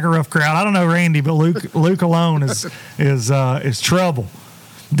sounds like a rough crowd. I don't know Randy, but Luke alone is trouble.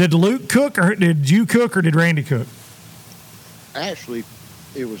 Did Luke cook, or did you cook, or did Randy cook? Actually,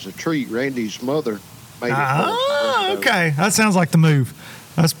 it was a treat. Randy's mother made it. Ah, okay. That sounds like the move.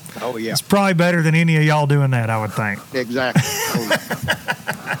 Oh yeah, it's probably better than any of y'all doing that, I would think. Exactly.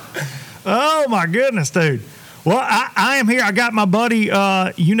 Oh my goodness, dude. Well, I am here. I got my buddy,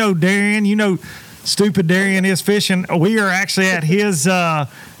 Darian. Stupid Darian is fishing. We are actually at his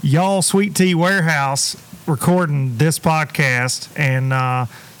Y'all Sweet Tea warehouse recording this podcast. And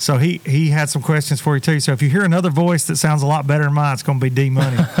so he had some questions for you, too. So if you hear another voice that sounds a lot better than mine, it's going to be D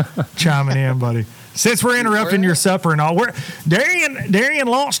Money chiming in, buddy. Since we're interrupting your supper and all, Darian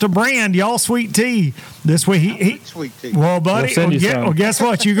launched a brand, Y'all Sweet Tea, this week. Sweet tea. Well, buddy, guess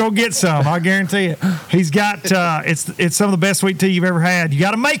what? You go get some. I guarantee it. He's got it's some of the best sweet tea you've ever had. You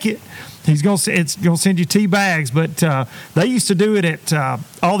got to make it. It's gonna send you tea bags, but they used to do it at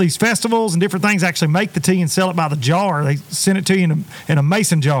all these festivals and different things. Actually, make the tea and sell it by the jar. They send it to you in a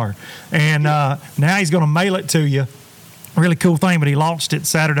mason jar, and now he's going to mail it to you. Really cool thing, but he launched it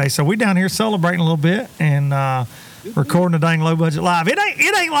Saturday. So we down here celebrating a little bit and recording a dang Low Budget Live. It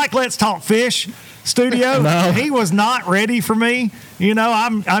ain't like Let's Talk Fish studio. No. He was not ready for me.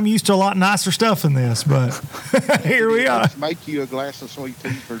 I'm used to a lot nicer stuff than this, but here we are. Make you a glass of sweet tea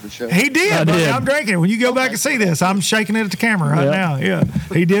for the show. He did, buddy. I'm drinking it. When you go back and see this, I'm shaking it at the camera right now. Yeah,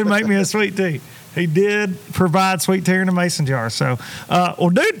 he did make me a sweet tea. He did provide sweet tea in a mason jar. So, well,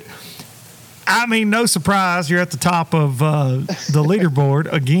 dude, I mean, no surprise, you're at the top of the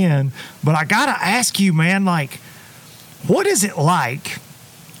leaderboard again. But I got to ask you, man, like, what is it like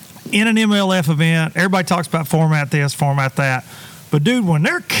in an MLF event? Everybody talks about format this, format that. But, dude, when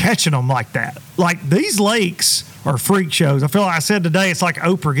they're catching them like that, like these lakes are freak shows. I feel like I said today it's like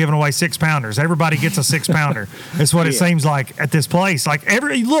Oprah giving away 6-pounders. Everybody gets a 6-pounder. That's what it seems like at this place. Like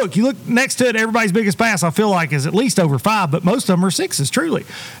you look next to it, everybody's biggest bass I feel like is at least over 5, but most of them are 6s, truly,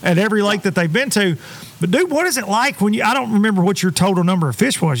 at every lake that they've been to. But, dude, what is it like when I don't remember what your total number of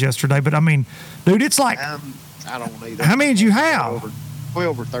fish was yesterday, but, I mean, dude, it's like I don't need it. How many did you have?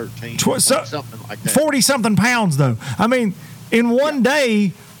 12 or 13. Something like that. 40-something pounds, though. I mean, in one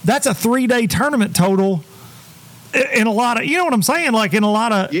day, that's a 3-day tournament total. In a lot of, you know what I'm saying? Like in a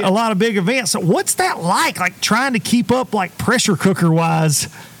lot of big events. So what's that like trying to keep up like pressure cooker wise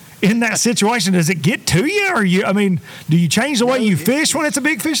in that situation? Does it get to you? Or do you change the way you fish when it's a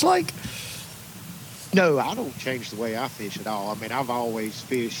big fish lake? No, I don't change the way I fish at all. I mean, I've always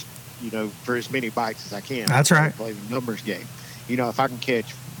fished, for as many bites as I can. That's right. Play the numbers game. If I can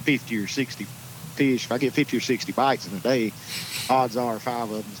catch 50 or 60 fish, if I get 50 or 60 bites in a day, odds are 5 of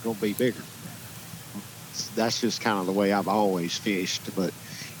them is going to be bigger. That's just kind of the way I've always fished. But,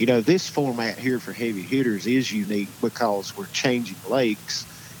 this format here for heavy hitters is unique because we're changing lakes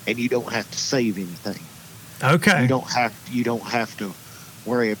and you don't have to save anything. Okay. You don't have to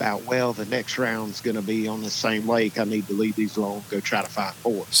worry about, the next round's going to be on the same lake. I need to leave these alone, go try to find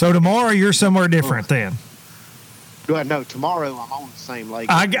more. So tomorrow you're somewhere different then? No, tomorrow I'm on the same lake.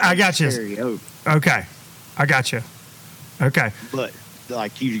 I got you. Okay. I got you. Okay. But,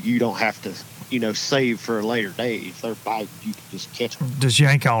 you don't have to, save for a later day. If they're biting, you can just catch them. Just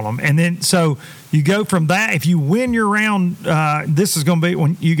yank on them. And then, so you go from that. If you win your round, this is going to be,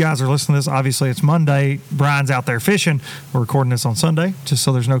 when you guys are listening to this, obviously it's Monday. Brian's out there fishing. We're recording this on Sunday, just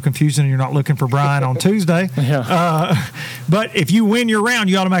so there's no confusion and you're not looking for Brian on Tuesday. Yeah. But if you win your round,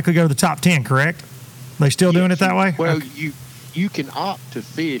 you automatically go to the top 10, correct? They still doing it that way? Well, okay. You can opt to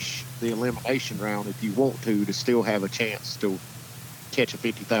fish the elimination round if you want to still have a chance to catch a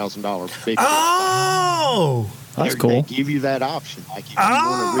 $50,000 big fish. Oh, that's cool. They give you that option. Like if you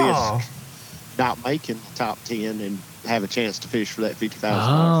want to not making the top 10 and have a chance to fish for that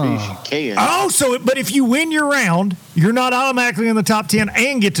 $50,000 fish, you can. Oh, but if you win your round, you're not automatically in the top 10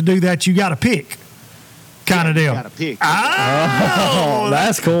 and get to do that. You got to pick. Kind of deal. You got to pick. Oh,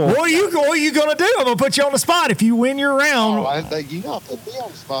 that's cool. What are you going to do? I'm going to put you on the spot. If you win your round. Oh, I think you got to put me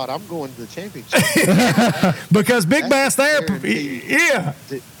on the spot. I'm going to the championship. Because Big Bass there, yeah.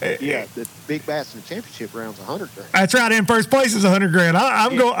 The Big Bass in the championship round's $100,000. That's right. In first place is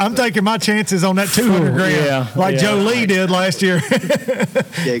 $100,000. I'm taking my chances on that $200,000, like Joe Lee did last year.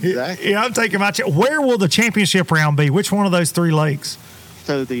 Yeah, exactly. Yeah, I'm taking my chance. Where will the championship round be? Which one of those 3 lakes?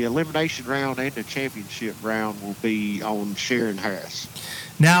 So the elimination round and the championship round will be on Sharon Harris.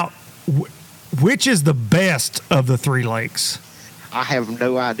 Now, which is the best of the 3 lakes? I have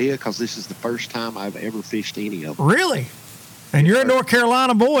no idea because this is the first time I've ever fished any of them. Really? And you're a North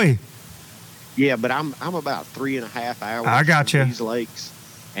Carolina boy. Yeah, but I'm about 3.5 hours. I got you. These lakes,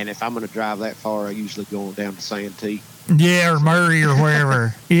 and if I'm going to drive that far, I usually go down to Santee. Yeah, or Murray or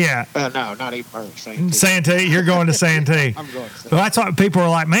wherever. Yeah. No, not even Murray. Santee. Santee. You're going to Santee. I'm going to Santee. Well, that's why people are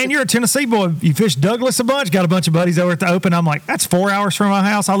like, man, you're a Tennessee boy. You fish Douglas a bunch. Got a bunch of buddies over at the Open. I'm like, that's 4 hours from my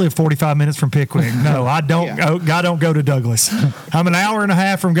house. I live 45 minutes from Pickwick. No, I don't. I don't go to Douglas. I'm an hour and a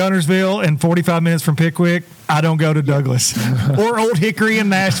half from Guntersville and 45 minutes from Pickwick. I don't go to Douglas or Old Hickory in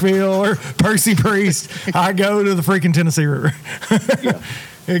Nashville or Percy Priest. I go to the freaking Tennessee River. Yeah.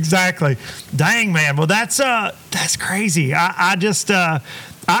 Exactly. Dang, man. Well, that's crazy. I just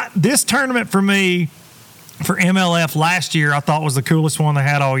this tournament for me, for MLF last year, I thought was the coolest one they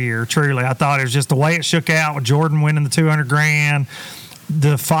had all year. Truly, I thought it was just the way it shook out with Jordan winning the $200,000.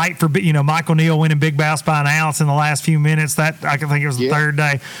 The fight for, Michael Neal winning Big Bass by an ounce in the last few minutes. That I can think it was the third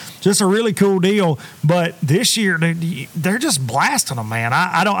day. Just a really cool deal. But this year, they're just blasting them, man.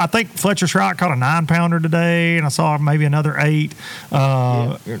 I think Fletcher Schrock caught a 9-pounder today, and I saw maybe another 8.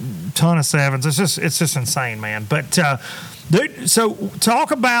 Ton of 7s. It's just insane, man. But dude, so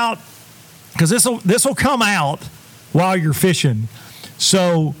talk about, because this will come out while you're fishing.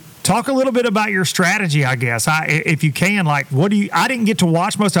 So talk a little bit about your strategy, I guess, if you can. Like, I didn't get to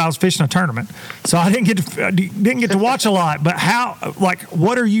watch most. I was fishing a tournament, so I didn't get to watch a lot. But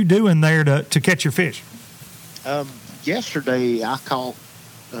what are you doing there to catch your fish? Yesterday, I caught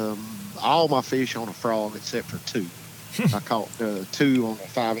all my fish on a frog except for 2. I caught 2 on a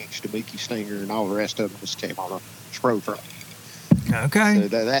 5-inch Damiki Stinger, and all the rest of them just came on a Spro frog. Okay.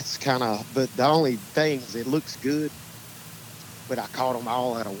 So that's kind of. But the only thing is, it looks good. But I caught them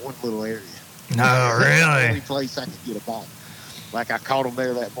all out of one little area. No, really? The only place I could get a bite. Like, I caught them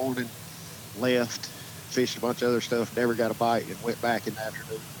there that morning, left, fished a bunch of other stuff, never got a bite, and went back in the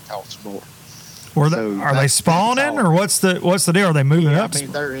afternoon and caught some more. Are they spawning, or what's the deal? Are they moving up? I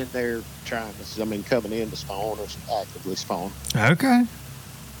mean, they're in there trying to, coming in to spawn or actively spawn. Okay.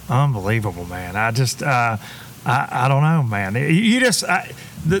 Unbelievable, man. I just, I don't know, man. You just,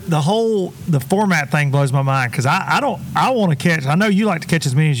 the format thing blows my mind, because I want to catch. I know you like to catch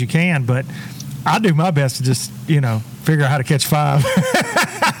as many as you can, but I do my best to just figure out how to catch 5.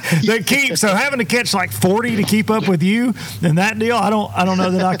 So having to catch like 40 to keep up with you and that deal, I don't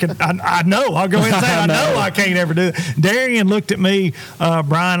know that I can. I know I'll go ahead and say I know I can't ever do that. Darian looked at me,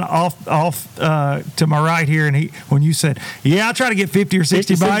 Brian, off to my right here, and when you said, "Yeah, I try to get 50 or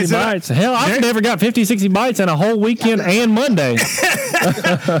 60 bites." Hell, I've never got 50, 60 bites in a whole weekend and Monday.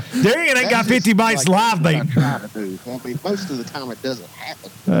 Darian ain't got 50 bites live bait. I try to do. I mean, most of the time it doesn't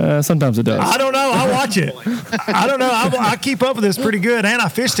happen. Sometimes it does. I don't know. I watch it. I don't know. I keep up with this pretty good, and I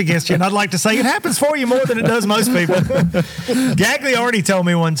fished against you, and I'd like to say it happens for you more than it does most people. Gagley already told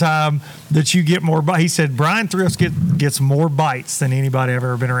me one time that you get more bites. He said Brian Thrifts gets more bites than anybody I've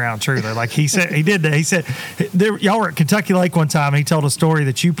ever been around. Truly, like he said, he did that. He said y'all were at Kentucky Lake one time, and he told a story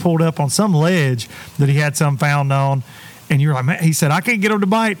that you pulled up on some ledge that he had some found on, and you're like, man, he said, I can't get him to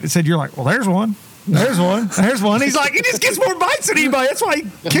bite. He said, you're like, well, there's one. There's one. There's one. He's like, he just gets more bites than anybody. That's why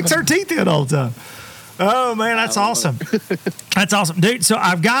he kicks her teeth in all the time. Oh, man, that's awesome. That's awesome. Dude, so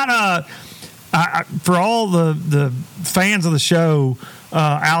I've got, for all the fans of the show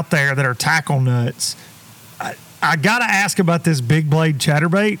out there that are tackle nuts, I got to ask about this big blade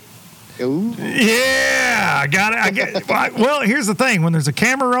chatterbait. Ooh. Yeah, I got it. Well, here's the thing. When there's a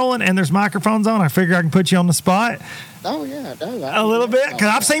camera rolling and there's microphones on, I figure I can put you on the spot. Oh, yeah. A little bit, because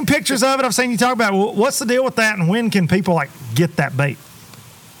I've seen pictures of it. I've seen you talk about it. What's the deal with that, and when can people get that bait?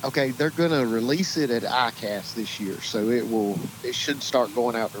 Okay, they're going to release it at ICAST this year, so it should start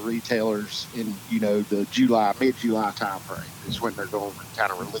going out to retailers in the mid-July time frame is when they're going to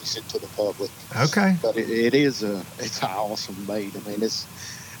kind of release it to the public. Okay, but it's an awesome bait. I mean,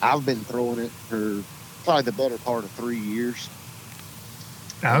 I've been throwing it for probably the better part of 3 years.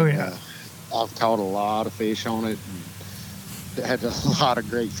 Oh, yeah. I've caught a lot of fish on it and had a lot of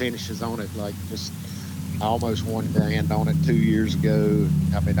great finishes on it. Like just I almost won $1,000 on it 2 years ago.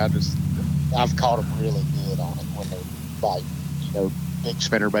 I mean, I've caught them really good on it when they're like, you know, big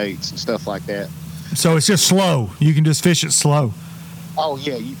spinner baits and stuff like that. So it's just slow. You can just fish it slow. Oh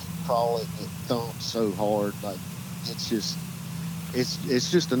yeah, you can crawl it and it thumps so hard. Like it's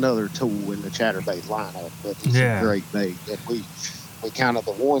just another tool in the chatterbait lineup, but it's a great bait. And we kind of,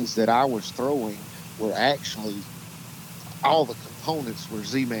 the ones that I was throwing were actually, all the components were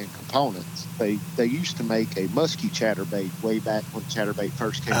Z-Man components. They used to make a musky chatterbait way back when chatterbait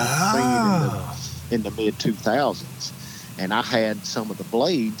first came on the scene in the mid 2000s. And I had some of the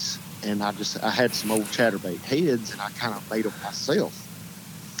blades, and I had some old chatterbait heads, and I kind of made them myself.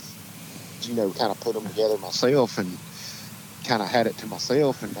 You know, kind of put them together myself and kind of had it to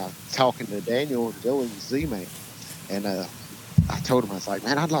myself. And talking to Daniel and Joey and Z-Man, and I told him, I was like,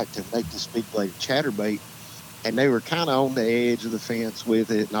 man, I'd like to make this big bladed chatterbait. And they were kind of on the edge of the fence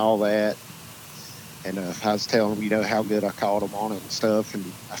with it and all that. And I was telling them, you know, how good I caught them on it and stuff. And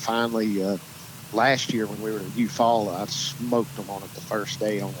I finally, last year when we were at Eufaula, I smoked them on it the first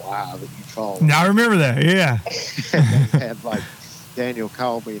day on live at Eufaula. Now I remember that, yeah. And they had like, Daniel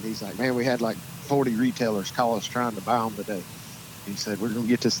called me and he's like, man, we had like 40 retailers call us trying to buy them today. He said, we're going to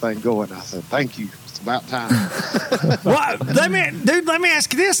get this thing going. I said, thank you. It's about time. Well, let me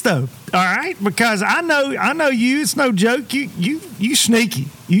ask you this though. All right, because I know you. It's no joke. You sneaky.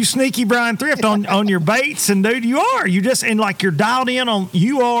 You sneaky Brian Thrift on your baits, and dude, you are. You just and like you're dialed in on.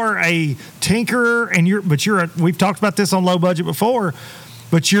 You are a tinkerer, and we've talked about this on Low Budget before.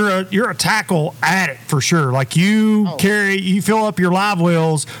 But you're a tackle addict for sure. Like you fill up your live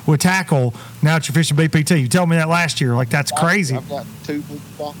wells with tackle. Now that you're fishing BPT. You told me that last year. Like that's crazy. I've got 2 big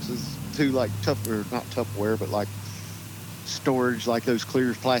boxes, 2 like not Tupperware, but like storage, like those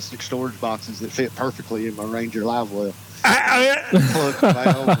clear plastic storage boxes that fit perfectly in my Ranger live well. Plug the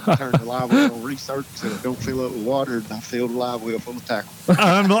valve and turn the live well on recirc so it don't fill up with water, and I fill the live well full of tackle.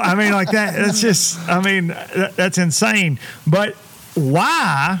 I mean, like that. That's just. I mean, that's insane. But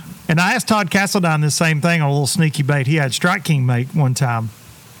why? And I asked Todd Castledine the same thing on a little sneaky bait he had Strike King make one time.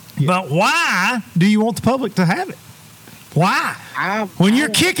 Yeah. But why do you want the public to have it? Why? When you're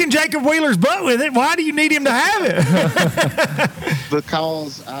kicking Jacob Wheeler's butt with it, why do you need him to have it?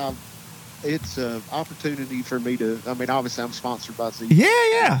 Because it's an opportunity for me to. I mean, obviously, I'm sponsored by Z.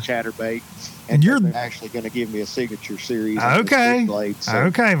 Yeah. Chatterbait, and you're actually going to give me a signature series. Okay. Blade, so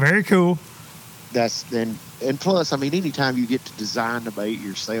okay. Very cool. And plus, I mean, anytime you get to design the bait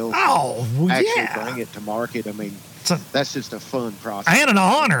yourself, bring it to market. I mean, that's just a fun process and an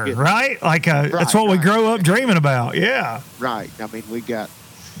honor, right? Like that's what we grow up dreaming about. Yeah. Right. I mean, we got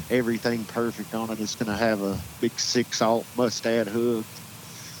everything perfect on it. It's going to have a big 6/0 mustad hook.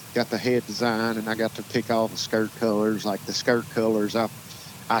 Got the head design, and I got to pick all the skirt colors. Like the skirt colors, I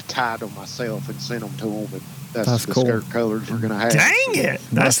tied them myself and sent them to them, and that's the cool skirt colors we're going to have. Dang it!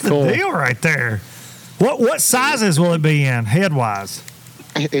 That's the cool deal right there. What sizes will it be in head wise?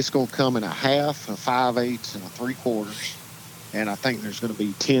 It's going to come in a half, a 5/8, and a 3/4, and I think there's going to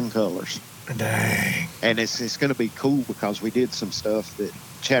be 10 colors. Dang! And it's going to be cool because we did some stuff that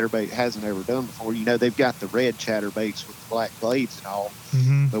chatterbait hasn't ever done before. You know, they've got the red chatterbaits with the black blades and all,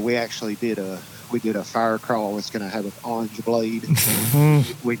 but we actually did a fire crawl that's going to have an orange blade.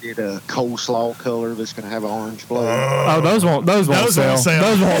 We did a coleslaw color that's going to have an orange blade. Oh, those won't sell.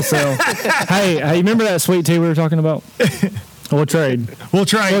 Those won't sell. Hey, you remember that sweet tea we were talking about? We'll trade.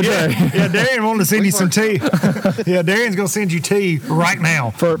 Yeah, Darian wanted to send you some tea. Yeah, Darian's going to send you tea right now.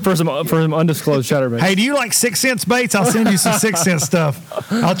 For some undisclosed chatterbaits. Hey, do you like 6 cents baits? I'll send you some 6 cent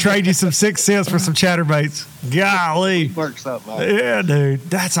stuff. I'll trade you some 6 cents for some chatterbaits. Golly. Works up, man. Yeah, dude.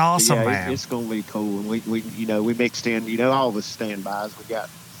 That's awesome, man. It's going to be cool. And we mixed in, all the standbys. We got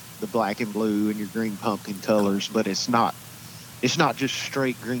the black and blue and your green pumpkin colors, but it's not just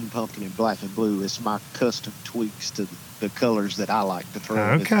straight green pumpkin and black and blue. It's my custom tweaks to the colors that I like to throw.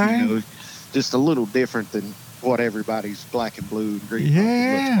 Okay. It's, just a little different than what everybody's black and blue and green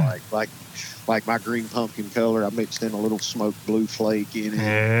pumpkin looks like my green pumpkin color. I mixed in a little smoked blue flake in it.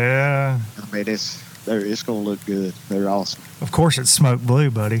 Yeah. I mean, it's going to look good. They're awesome. Of course it's smoked blue,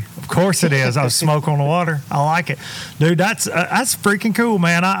 buddy. Of course it is. I was smoke on the water. I like it. Dude, that's freaking cool,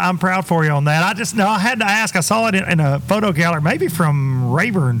 man. I'm proud for you on that. I had to ask. I saw it in a photo gallery, maybe from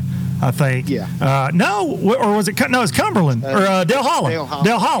Rayburn, I think. Yeah. No, or was it? No, it's Cumberland or Del Hollow.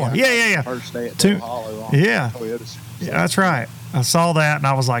 Del Hollow. Yeah. First day at Del Hollow. Yeah, that's right. I saw that and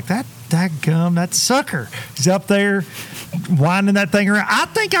I was like, Dadgum, that sucker. He's up there winding that thing around. I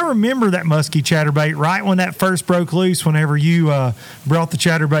think I remember that musky chatterbait right when that first broke loose, whenever you brought the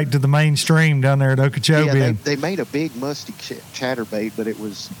chatterbait to the mainstream down there at Okeechobee. Yeah, they made a big musty chatterbait, but it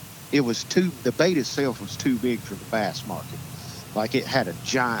was the bait itself was too big for the bass market. Like, it had a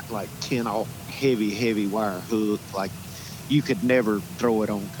giant, like 10-aught heavy wire hook. Like, you could never throw it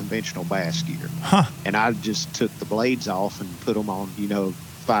on conventional bass gear. Huh. And I just took the blades off and put them on,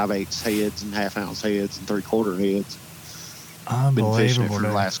 5/8 heads and half-ounce heads and 3/4 heads. Been fishing it for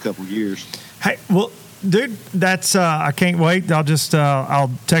the last couple of years. Hey, well, dude, that's I can't wait. I'll just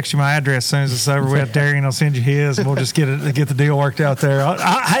I'll text you my address as soon as it's over with. Darian, I'll send you his, and we'll just get the deal worked out there.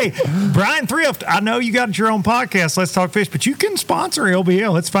 Hey, Brian Thrift, I know you got your own podcast, Let's Talk Fish, but you can sponsor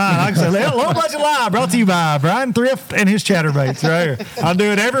LBL. It's fine. I can say Low Budget Live, brought to you by Brian Thrift and his chatterbaits. Right here. I'll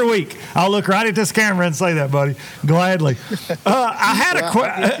do it every week. I'll look right at this camera and say that, buddy, gladly. I had a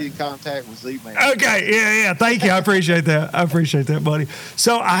question. I'll get you in contact with Z-Man. Okay, yeah. Thank you. I appreciate that, buddy.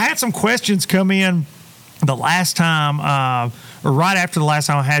 So I had some questions come in the last time, or right after the last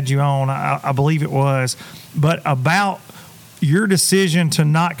time I had you on, I believe it was, but about your decision to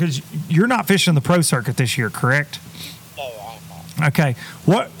not, because you're not fishing the pro circuit this year, correct? No, I'm not. Okay.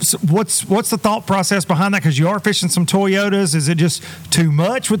 What's the thought process behind that? Because you are fishing some Toyotas. Is it just too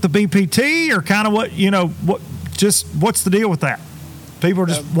much with the BPT, or kind of what's the deal with that? People are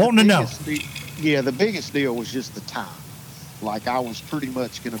just wanting to know. Yeah, the biggest deal was just the time. Like, I was pretty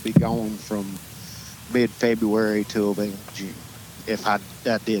much going to be gone from mid-February till the June if I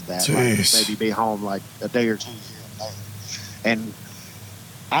did that. Like, maybe be home like a day or two here and there. And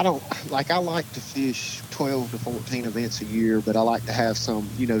I like to fish 12 to 14 events a year, but I like to have some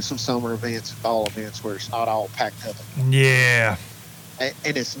summer events, fall events where it's not all packed up. Yeah.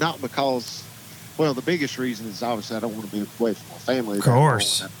 And it's not because, well, the biggest reason is obviously I don't want to be away from my family. Of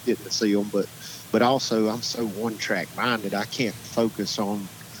course. I'm getting to see them, but also I'm so one-track minded, I can't focus on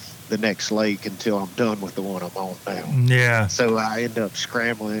the next lake until I'm done with the one I'm on now. Yeah. So I end up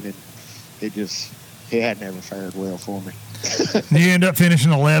scrambling, and it had never fared well for me. You end up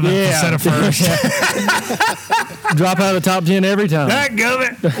finishing 11th instead of first. Drop out of the top 10 every time.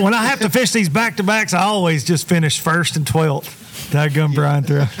 Dadgummit. When I have to fish these back-to-backs, I always just finish first and 12th. Dadgum Brian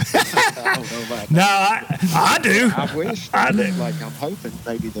through. I don't know about that. No, I do. I wish. I do. Like, I'm hoping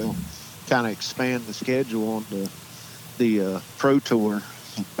maybe they'll kind of expand the schedule on the Pro Tour.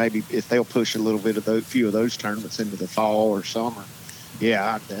 Maybe if they'll push a little bit of a few of those tournaments into the fall or summer.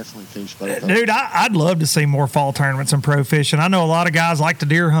 Yeah, I'd definitely fish both. Dude, I'd love to see more fall tournaments in pro fishing. I know a lot of guys like to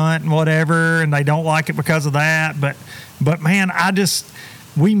deer hunt and whatever, and they don't like it because of that. But man,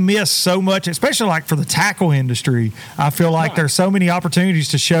 we miss so much, especially like for the tackle industry. I feel like there's so many opportunities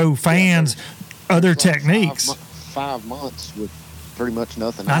to show fans other techniques. 5 months with pretty much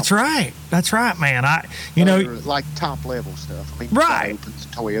nothing. That's right, man. Like top level stuff. I mean, right. Opens,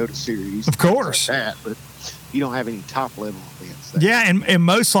 Toyota Series, of course, like that, but you don't have any top level events there. Yeah, and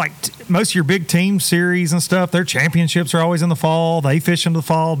most of your big team series and stuff, their championships are always in the fall. They fish into the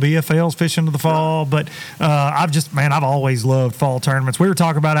fall. BFL's fish into the fall. But I've always loved fall tournaments. We were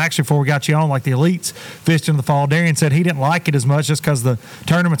talking about actually before we got you on, like the elites fished into the fall. Darian said he didn't like it as much just because the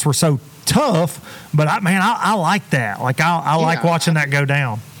tournaments were so tough. But I like that. Like I like watching that go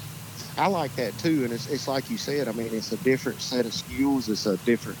down. I like that too, and it's like you said. I mean, it's a different set of skills. It's a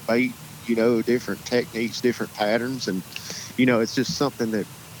different bait. Different techniques, different patterns, and it's just something that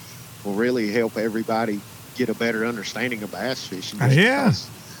will really help everybody get a better understanding of bass fishing. Yeah.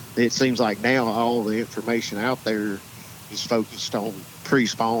 It seems like now all the information out there is focused on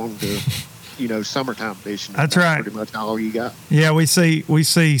pre-spawn to summertime fishing. That's right. Pretty much all you got. Yeah, we see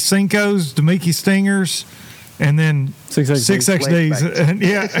Cincos, Demiki Stingers, and then 6XDs.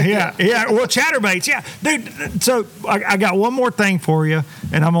 Yeah. Well, chatterbaits. Yeah, dude. So I got one more thing for you,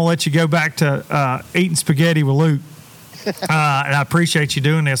 and I'm gonna let you go back to eating spaghetti with Luke. And I appreciate you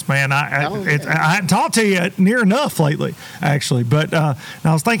doing this, man. I hadn't talked to you near enough lately, actually. But I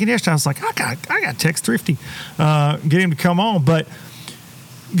was thinking yesterday, I was like, I got to text Thrifty, get him to come on. But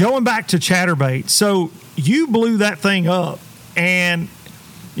going back to chatterbait, so you blew that thing up, and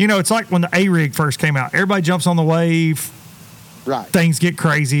it's like when the A-rig first came out. Everybody jumps on the wave. Right. Things get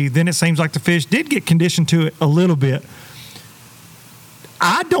crazy. Then it seems like the fish did get conditioned to it a little bit.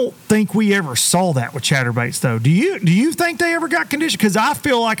 I don't think we ever saw that with chatterbaits, though. Do you think they ever got conditioned? Because I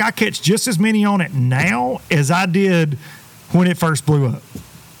feel like I catch just as many on it now as I did when it first blew up.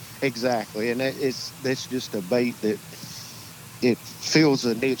 Exactly, and that's just a bait that it fills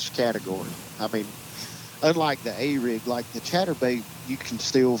a niche category. I mean, unlike the A-rig, like the chatterbait, you can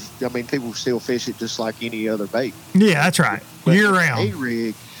still, people still fish it just like any other bait. Yeah, that's right. But Year round.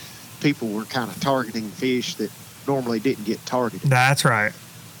 A-rig, people were kind of targeting fish that normally didn't get targeted. That's right.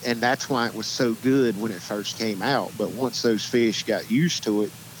 And that's why it was so good when it first came out. But once those fish got used to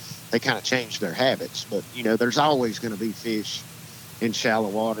it, they kind of changed their habits. But, there's always going to be fish in shallow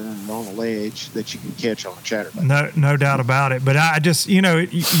water and on a ledge that you can catch on a chatterbait. No doubt about it. But I just, you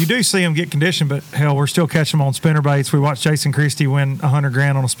do see them get conditioned, but hell, we're still catching them on spinnerbaits. We watched Jason Christie win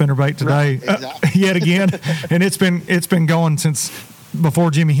 $100,000 on a spinnerbait today, Right, exactly. yet again. And it's been going since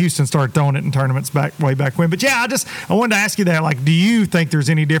before Jimmy Houston started throwing it in tournaments way back when. But yeah, I wanted to ask you that. Like, do you think there's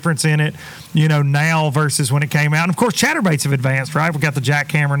any difference in it, now versus when it came out? And of course, chatterbaits have advanced, right? We've got the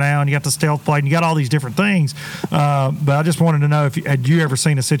jackhammer now, and you got the stealth plate, and you got all these different things. But I just wanted to know had you ever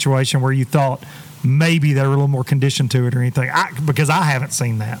seen a situation where you thought maybe they were a little more conditioned to it or anything? Because I haven't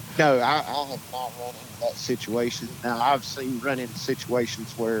seen that. No, I have not run into that situation. Now, I've run into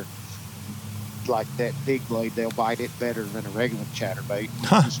situations where, like that big blade, they'll bite it better than a regular chatterbait,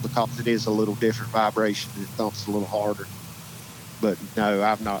 just because it is a little different vibration. It thumps a little harder. But no,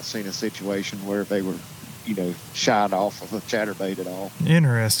 I've not seen a situation where they were, shied off of a chatterbait at all.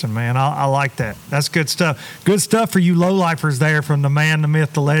 Interesting, man. I like that. That's good stuff. Good stuff for you low-lifers there from the man, the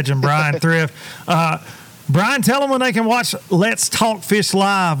myth, the legend, Brian Thrift. Brian, tell them when they can watch Let's Talk Fish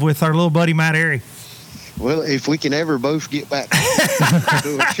Live with our little buddy Matt Airy. Well, if we can ever both get back to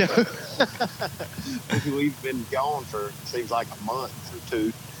do a show. We've been gone for, it seems like a month or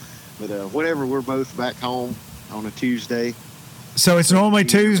two. But whenever we're both back home on a Tuesday. So it's normally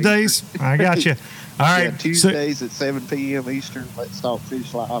Tuesdays? I got you. All right. Yeah, Tuesdays at 7 p.m. Eastern. Let's Talk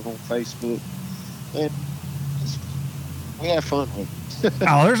Fish Live on Facebook. And we have fun with it.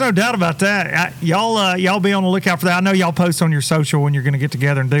 Oh, there's no doubt about that. Y'all be on the lookout for that. I know y'all post on your social when you're going to get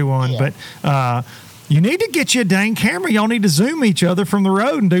together and do one. Yeah. But you need to get you a dang camera. Y'all need to Zoom each other from the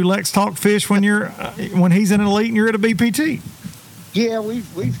road and do Let's Talk Fish when when he's in an elite and you're at a BPT. Yeah,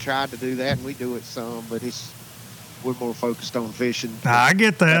 we've tried to do that, and we do it some, but we're more focused on fishing. I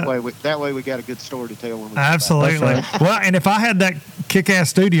get that. That way we got a good story to tell. When we Absolutely. Well, and if I had that kick-ass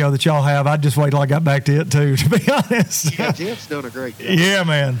studio that y'all have, I'd just wait till I got back to it too, to be honest. Yeah, Jeff's done a great job. Yeah,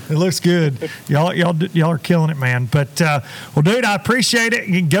 man. It looks good. Y'all are killing it, man. But, well, dude, I appreciate it.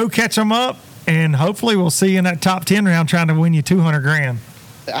 You can go catch them up. And hopefully we'll see you in that top 10 round trying to win you $200,000.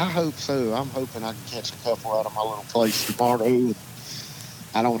 I hope so. I'm hoping I can catch a couple out of my little place tomorrow.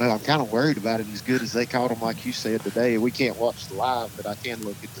 I don't know. I'm kind of worried about it as good as they caught them, like you said today. We can't watch the live, but I can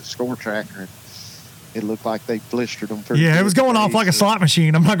look at the score tracker. And it looked like they blistered them pretty good. It was going off like a slot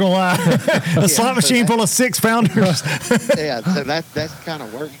machine. I'm not going to lie. Slot machine full of 6-pounders. Yeah, so that's kind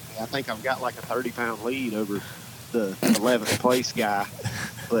of worrying me. I think I've got like a 30-pound lead over the 11th place guy.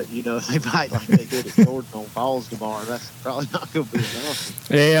 But, if they bite like they did at Jordan on Falls tomorrow, that's probably not going to be enough.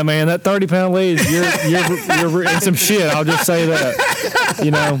 Yeah, man, that 30-pound lead, you're in some shit. I'll just say that.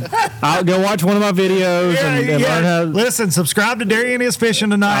 I'll go watch one of my videos and learn how to... Listen, subscribe to Darian Is Fishing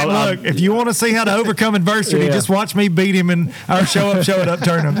tonight. Look, if you want to see how to overcome adversity, just watch me beat him in our show up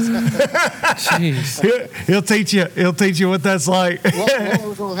tournaments. Jeez. He'll teach you. He'll teach you what that's like. What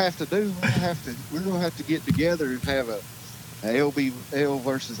we're going to have to do, we're going to have to get together and have a LBL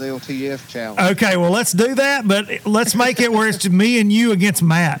versus LTF challenge. Okay, well, let's do that, but let's make it where it's me and you against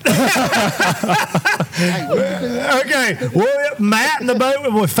Matt. Okay, well, Matt in the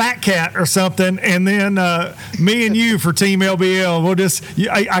boat with Fat Cat or something, and then me and you for Team LBL.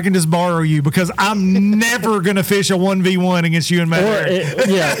 I can just borrow you because I'm never going to fish a 1v1 against you and Matt.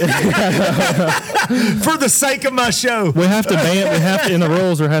 For the sake of my show. We have to, in the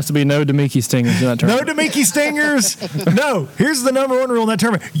rules, there has to be no Damiki stingers in that tournament. No Damiki stingers. No. Here's the number one rule in that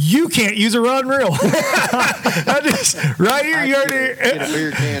tournament: you can't use a rod and reel. Right here,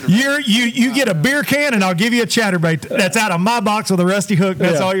 you get a beer can, and I'll give you a chatterbait that's out of my box with a rusty hook.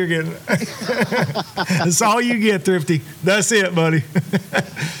 That's all you're getting. That's all you get, Thrifty. That's it, buddy.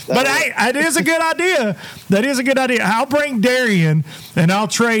 But hey, it is a good idea. That is a good idea. I'll bring Darian, and I'll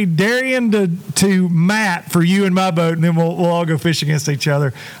trade Darian to Matt for you and my boat, and then we'll all go fish against each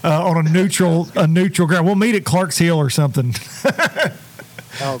other on a neutral ground. We'll meet at Clark's Hill or something.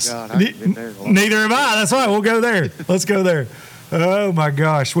 Oh God, I haven't been there. Neither have I. That's right. We'll go there. Let's go there. Oh my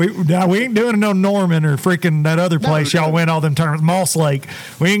gosh, we ain't doing no Norman or freaking that other place y'all win all them tournaments. Moss Lake.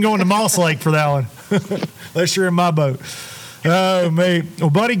 We ain't going to Moss Lake for that one. Unless you're in my boat. Oh me.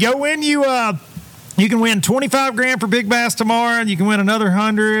 Well, buddy, go win you. You can win $25,000 for big bass tomorrow, and you can win another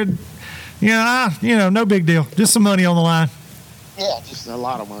 100. No big deal. Just some money on the line. Yeah, just a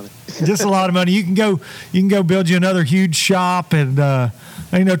lot of money. Just a lot of money. You can go build you another huge shop, and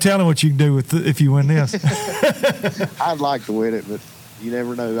ain't no telling what you can do if you win this. I'd like to win it, but you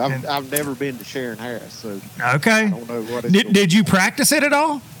never know. I've never been to Sharon Harris, so okay. I don't know what it's Did you practice it at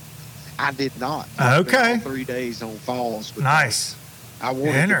all? I did not. Okay. All 3 days on falls. because Nice. I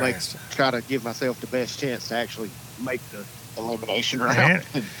wanted to Interesting. try to give myself the best chance to actually make the elimination round.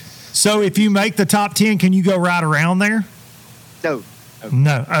 Man. So if you make the top 10, can you go right around there? No.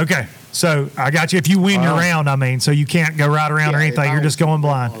 No. Okay. So I got you. If you win your Wow. round, I mean, so you can't go right around or Yeah, anything. if I You're just was going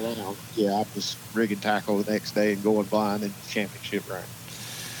blind. around, yeah, I'm just rigging tackle the next day and going blind in the championship round.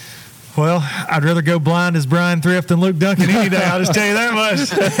 Well, I'd rather go blind as Brian Thrift than Luke Duncan any day. I'll just tell you that much.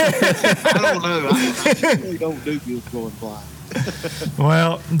 I don't know. I really don't do good going blind.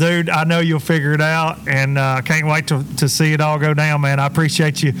 Well, dude, I know you'll figure it out, and can't wait to see it all go down, man. I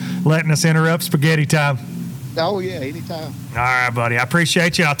appreciate you letting us interrupt spaghetti time. Oh, yeah, anytime. All right, buddy. I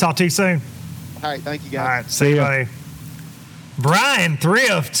appreciate you. I'll talk to you soon. All right, thank you, All guys. right, see you, buddy. Brian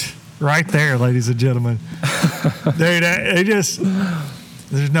Thrift, right there, ladies and gentlemen. Dude, it just,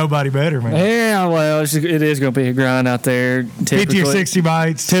 there's nobody better, man. Yeah, well, it is going to be a grind out there. 50 or 60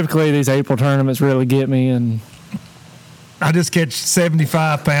 bites. Typically, these April tournaments really get me, and I just catch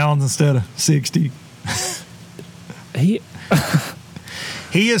 75 pounds instead of 60. he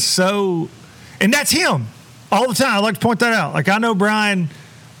He is so, and that's him all the time. I like to point that out. Like, I know Brian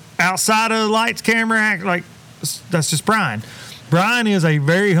outside of the lights, camera, act like that's just Brian. Brian is a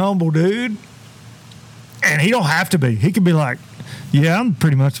very humble dude, and he don't have to be. He can be like, yeah, I'm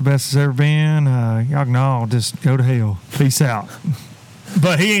pretty much the best there's ever been. Y'all can all just go to hell. Peace out.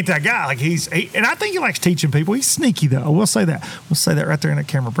 But he ain't that guy. Like and I think he likes teaching people. He's sneaky though. I will say that. We'll say that right there in that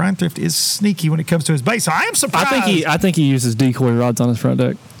camera. Brian Thrift is sneaky when it comes to his base. So I am surprised. I think he uses decoy rods on his front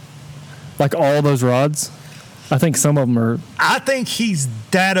deck, like all those rods. I think some of them are. I think he's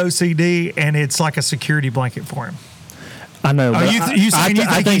that OCD, and it's like a security blanket for him. I know. But you saying you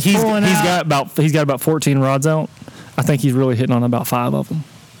think he's pulling out? He's got about 14 rods out. I think he's really hitting on about 5 of them.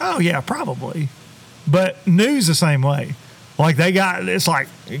 Oh yeah, probably. But News the same way. Like it's like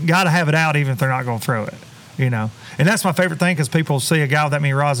got to have it out even if they're not going to throw it, you know. And that's my favorite thing because people see a guy with that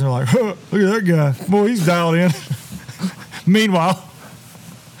many rods and they're like, huh, look at that guy, boy, he's dialed in. Meanwhile,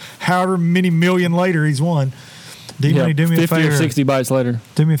 however many million later he's won. D-Money, do me a 50 favor. or 60 bites later.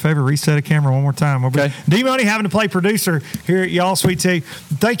 Do me a favor, reset a camera one more time. Okay. D-Money having to play producer here at Y'all Sweet Tea.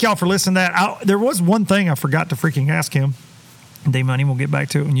 Thank y'all for listening to that. There was one thing I forgot to freaking ask him. D-Money, we'll get back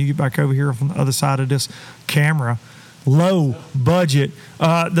to it when you get back over here from the other side of this camera. Low budget.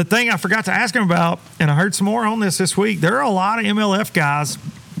 The thing I forgot to ask him about, and I heard some more on this week, there are a lot of MLF guys,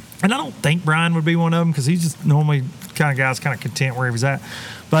 and I don't think Brian would be one of them because he's just normally kind of guy's kind of content where he was at.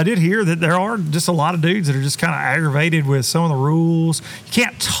 But I did hear that there are just a lot of dudes that are just kind of aggravated with some of the rules. You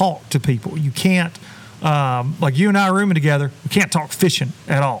can't talk to people. You can't, like you and I are rooming together, we can't talk fishing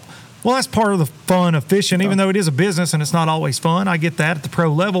at all. Well, that's part of the fun of fishing, even though it is a business and it's not always fun. I get that at the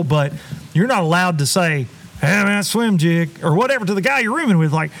pro level, but you're not allowed to say, hey, man, swim jig, or whatever to the guy you're rooming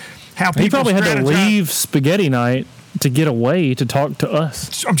with. Like how people He probably had to strategize. leave spaghetti night to get away to talk to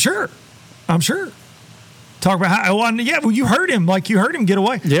us. I'm sure. Talk about how, well, you heard him. Like, you heard him get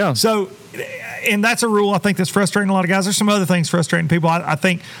away. Yeah. So, and that's a rule I think that's frustrating a lot of guys. There's some other things frustrating people. I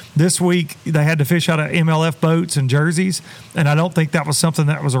think this week they had to fish out of MLF boats and jerseys, and I don't think that was something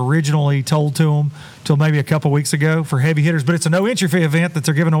that was originally told to them till maybe a couple weeks ago for heavy hitters. But it's a no entry fee event that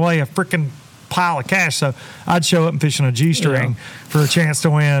they're giving away a freaking pile of cash. So I'd show up and fish on a G-string for a chance to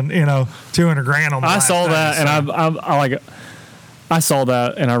win, $200,000 on the I last saw day. that, So- and I like it. I saw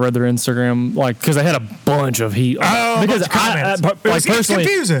that, and I read their Instagram, like, because they had a bunch of heat. Oh, because a bunch of comments. like It's personally,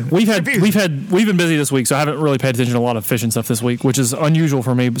 confusing. we've Confusing. been busy this week, so I haven't really paid attention to a lot of fishing stuff this week, which is unusual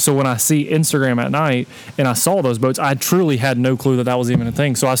for me. So when I see Instagram at night and I saw those boats, I truly had no clue that was even a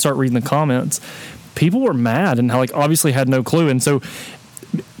thing. So I start reading the comments. People were mad and obviously had no clue, and so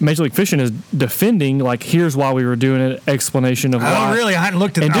Major League Fishing is defending, like, here's why we were doing an explanation of why. Oh, really? I hadn't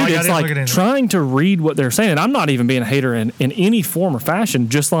looked at And that. dude, I it's didn't like look at it. trying to read what they're saying. And I'm not even being a hater in any form or fashion.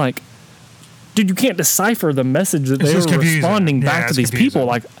 Just like, dude, you can't decipher the message that It's they just were confusing. responding Yeah, back to it's these confusing. people.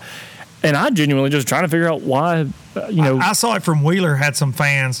 Like, and I genuinely just trying to figure out why, I saw it from Wheeler had some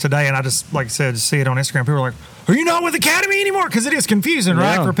fans today, and I just, like I said, just see it on Instagram. People are like, are you not with Academy anymore? Because it is confusing,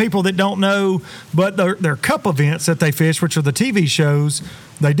 right? Yeah. For people that don't know, but their cup events that they fish, which are the TV shows,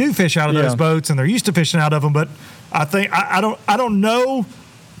 they do fish out of those Yeah. boats, and they're used to fishing out of them. But I think I don't know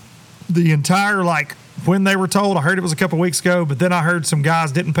the entire, like, when they were told. I heard it was a couple weeks ago, but then I heard some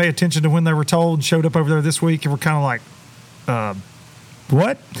guys didn't pay attention to when they were told and showed up over there this week and were kind of like,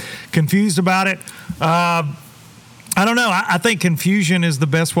 what? Confused about it. I don't know. I think confusion is the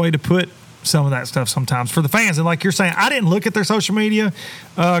best way to put some of that stuff sometimes for the fans. And like you're saying, I didn't look at their social media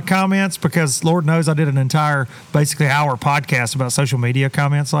comments because Lord knows I did an entire basically hour podcast about social media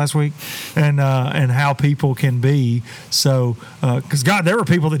comments last week and how people can be. So, because God, there were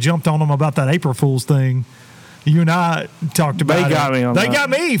people that jumped on them about that April Fool's thing. You and I talked about it. They got me on They that. got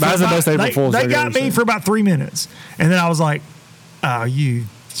me. That was the best April Fool's They thing I've got ever me seen. for about 3 minutes. And then I was like, oh,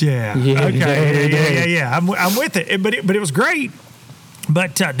 yeah. Okay. Yeah. I'm with it. But it was great.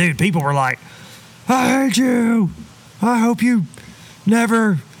 But, dude, people were like, I hate you. I hope you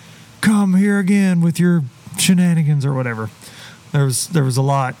never come here again with your shenanigans or whatever. There was a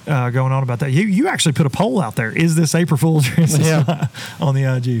lot going on about that. You actually put a poll out there. Is this April Fool's or is this not on the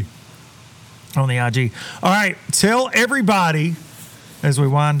IG? On the IG. All right. Tell everybody as we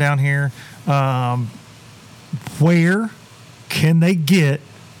wind down here, where can they get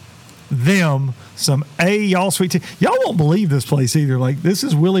them some y'all sweet tea? Y'all won't believe this place either. Like, this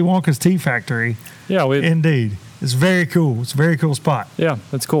is Willy Wonka's Tea Factory. Yeah, indeed. It's very cool. It's a very cool spot. Yeah,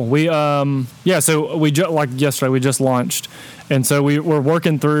 that's cool. We so we like yesterday we just launched, and so we're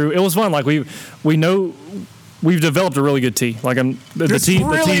working through. It was fun. Like we know we've developed a really good tea. Like the tea's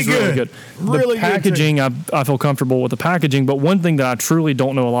really good. Really the packaging, I feel comfortable with the packaging. But one thing that I truly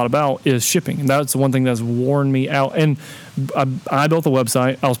don't know a lot about is shipping, and that's the one thing that's worn me out. And I built the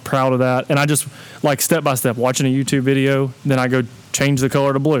website. I was proud of that, and I just like step by step watching a YouTube video. Then I go change the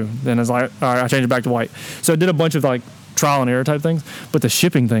color to blue. Then it's like, all right, I change it back to white. So I did a bunch of like trial and error type things. But the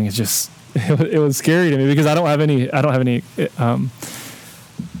shipping thing is just it was scary to me because I don't have any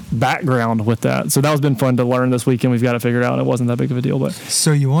background with that. So that was been fun to learn this weekend. We've got it figured out. It wasn't that big of a deal, but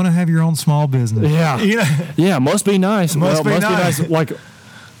so you want to have your own small business? Yeah, must be nice. Must be nice. Like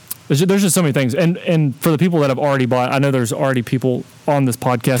there's just so many things, and for the people that have already bought, I know there's already people on this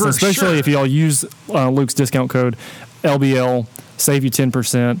podcast, for especially sure. if y'all use Luke's discount code LBL, save you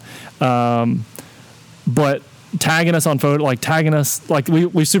 10%. But tagging us on photo, like tagging us, like we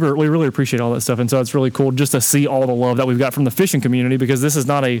really appreciate all that stuff, and so it's really cool just to see all the love that we've got from the fishing community, because this is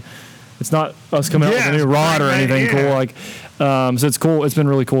not it's not us coming out with a new rod or anything cool. Like, so it's cool. It's been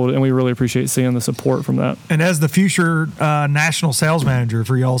really cool, and we really appreciate seeing the support from that. And as the future national sales manager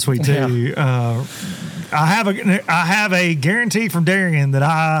for Y'all Sweet Tea, I have a guarantee from Darian that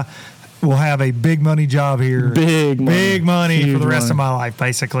I will have a big money job here. Big money for the rest of my life,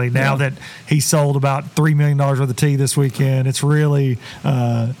 basically. Now that he sold about $3 million worth of tea this weekend, it's really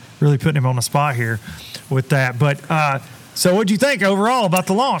putting him on the spot here with that. But so what'd you think overall about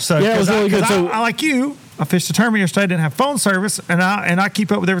the launch? So, yeah, it was really good. I like you. I fished the tournament yesterday. Didn't have phone service, and I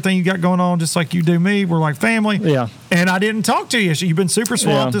keep up with everything you got going on, just like you do me. We're like family. Yeah. And I didn't talk to you. You've been super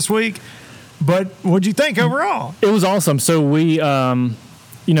swamped this week. But what'd you think overall? It was awesome. So we, one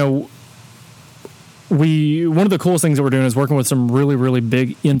of the coolest things that we're doing is working with some really, really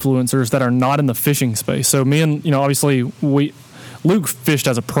big influencers that are not in the fishing space. So me and, obviously Luke fished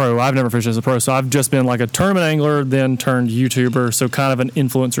as a pro. I've never fished as a pro. So I've just been like a tournament angler, then turned YouTuber. So kind of an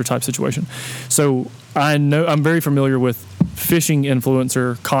influencer type situation. So I'm very familiar with fishing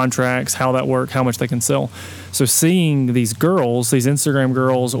influencer contracts, how that work, how much they can sell. So seeing these girls, these Instagram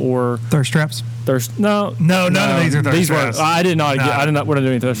girls or thirst traps. No, none of these are thirst traps. I did not. We're not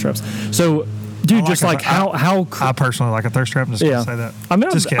doing thirst traps. So, dude, just like how I personally like a thirst trap. I'm just gonna say that. I mean,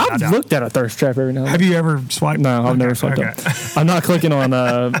 I've looked at a thirst trap every now and then. Have you ever swiped? No, I've never swiped up. I'm not clicking on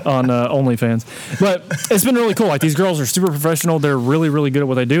OnlyFans, but it's been really cool. Like, these girls are super professional. They're really, really good at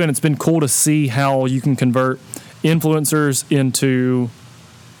what they do, and it's been cool to see how you can convert influencers into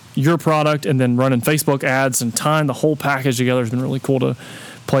your product and then running Facebook ads and tying the whole package together has been really cool to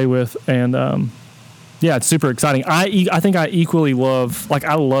play with. And it's super exciting. I think I equally love, like,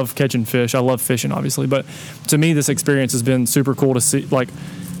 I love catching fish. I love fishing, obviously, but to me, this experience has been super cool to see, like,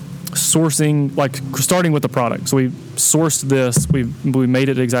 sourcing, like, starting with the product. So we sourced this, we made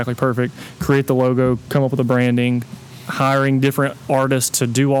it exactly perfect, create the logo, come up with the branding, hiring different artists to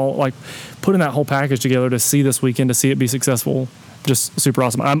do all, like, putting that whole package together to see this weekend, to see it be successful. Just super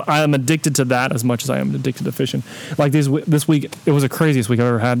awesome. I'm addicted to that as much as I am addicted to fishing. Like, this week, it was the craziest week I've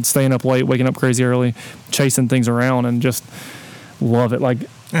ever had. Staying up late, waking up crazy early, chasing things around, and just love it. Like,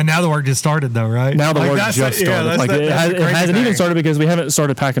 and now the work just started, though, right? Now the work just started. It hasn't even started because we haven't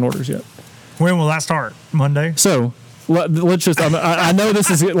started packing orders yet. When will that start? Monday. So let's just. I know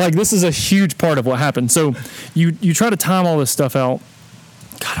this is a huge part of what happened. So you try to time all this stuff out.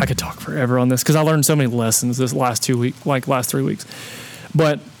 God, I could talk forever on this because I learned so many lessons this last 3 weeks.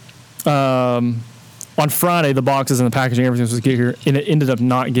 But on Friday, the boxes and the packaging, everything was supposed to get here, and it ended up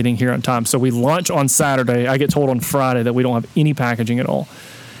not getting here on time. So we launch on Saturday. I get told on Friday that we don't have any packaging at all.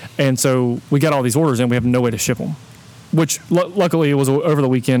 And so we got all these orders, and we have no way to ship them. which luckily it was over the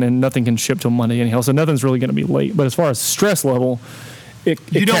weekend and nothing can ship till Monday anyhow, so nothing's really going to be late. But as far as stress level, it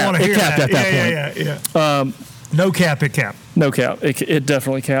capped at that point. Yeah. No cap, it capped. No cap. It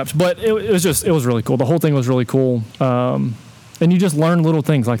definitely capped. But it was really cool. The whole thing was really cool. And you just learn little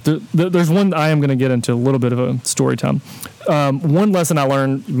things. Like there's one I am going to get into a little bit of a story time. One lesson I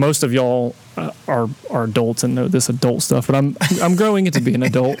learned, most of y'all are adults and know this adult stuff, but I'm growing into being an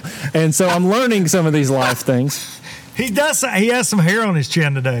adult. And so I'm learning some of these life things. He has some hair on his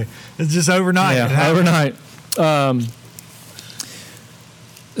chin today. It's just overnight. Yeah, overnight.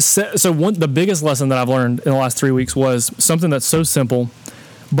 So the biggest lesson that I've learned in the last 3 weeks was something that's so simple,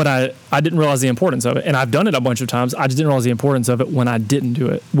 but I didn't realize the importance of it. And I've done it a bunch of times. I just didn't realize the importance of it when I didn't do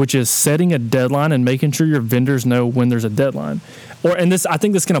it, which is setting a deadline and making sure your vendors know when there's a deadline. I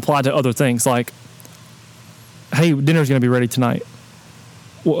think this can apply to other things like, hey, dinner's going to be ready tonight.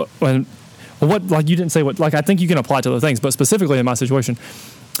 Well, like you didn't say what, like I think you can apply to other things, but specifically in my situation,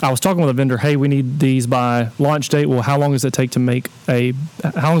 I was talking with a vendor, hey, we need these by launch date. Well, how long does it take to make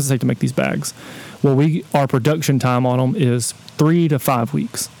these bags? Well, our production time on them is 3 to 5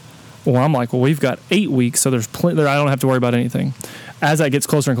 weeks. Well, I'm like, well, we've got 8 weeks, so there's plenty there. I don't have to worry about anything. As that gets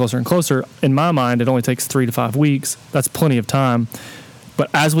closer and closer and closer, in my mind, it only takes 3 to 5 weeks. That's plenty of time. But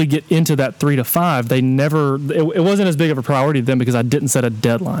as we get into that 3 to 5, it wasn't as big of a priority to them because I didn't set a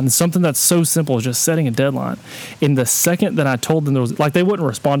deadline. It's something that's so simple as just setting a deadline. In the second that I told them they wouldn't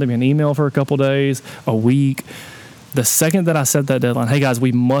respond to me an email for a couple days, a week. The second that I set that deadline, hey guys,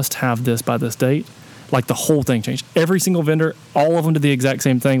 we must have this by this date, like the whole thing changed. Every single vendor, all of them did the exact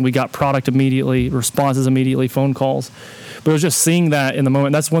same thing. We got product immediately, responses immediately, phone calls. But it was just seeing that in the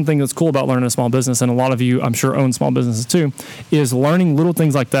moment. That's one thing that's cool about learning a small business, and a lot of you, I'm sure, own small businesses too, is learning little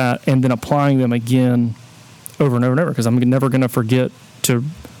things like that and then applying them again over and over and over, because I'm never going to forget to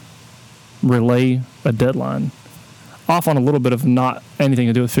relay a deadline. Off on a little bit of not anything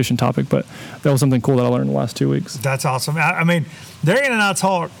to do with fishing topic, but that was something cool that I learned in the last 2 weeks. That's awesome. I mean, Darian and I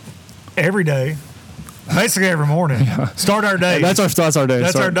talk every day. Basically every morning. Yeah. Start our day. That's our day.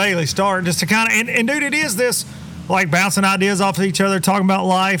 That's our daily start. Just to kind of, and dude, it is this, like bouncing ideas off of each other, talking about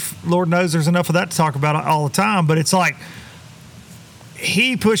life. Lord knows there's enough of that to talk about all the time. But it's like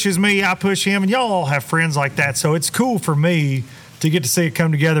he pushes me, I push him, and y'all all have friends like that. So it's cool for me to get to see it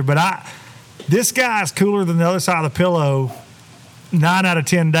come together. But this guy's cooler than the other side of the pillow 9 out of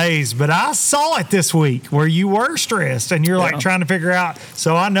 10 days. But I saw it this week where you were stressed and you're like trying to figure out.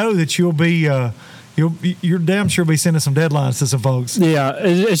 So I know that you'll be you're damn sure be sending some deadlines to some folks. Yeah,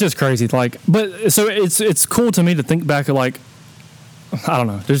 it's just crazy. But so it's cool to me to think back at I don't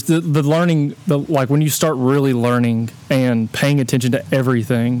know. There's the learning, when you start really learning and paying attention to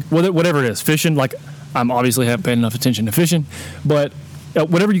everything, whatever it is, fishing. I'm obviously haven't paid enough attention to fishing, but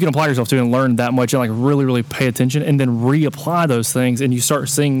whatever you can apply yourself to and learn that much and really, really pay attention and then reapply those things, and you start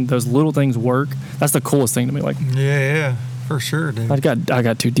seeing those little things work. That's the coolest thing to me. Yeah. For sure, dude. I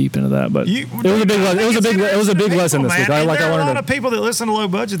got too deep into that, but it was a big lesson this week. There are a lot of people that listen to Low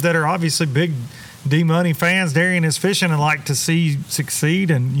Budget that are obviously big D-Money fans. Darian is fishing and like to see you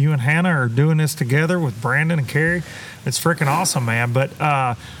succeed, and you and Hannah are doing this together with Brandon and Carrie. It's freaking awesome, man. But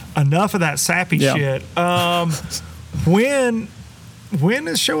enough of that sappy shit. When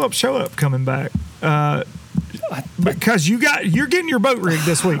is Show Up coming back? Because you're getting your boat rigged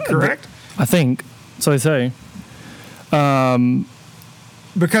this week, correct? I think so. They say.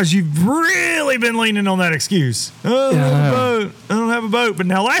 Because you've really been leaning on that excuse. I don't have a boat. But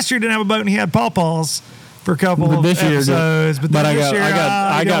now last year you didn't have a boat and he had pawpaws for a couple of episodes. But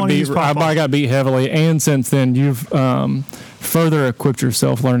I got beat heavily. And since then you've further equipped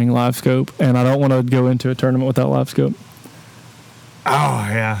yourself learning live scope, and I don't want to go into a tournament without live scope. Oh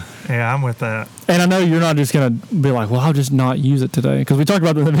yeah, I'm with that. And I know you're not just gonna be like, well, I'll just not use it today, because we talked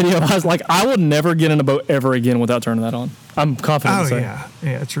about it in the video. I was like, I will never get in a boat ever again without turning that on. I'm confident. Yeah,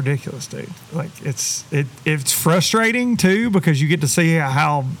 it's ridiculous, dude. It's frustrating too, because you get to see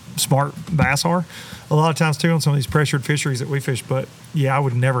how smart bass are a lot of times too on some of these pressured fisheries that we fish. But yeah, I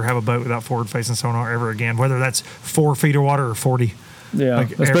would never have a boat without forward facing sonar ever again, whether that's 4 feet of water or 40. Yeah,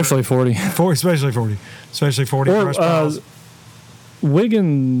 especially 40. Especially 40 brush piles.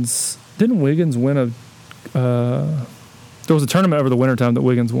 Didn't Wiggins win there was a tournament over the wintertime that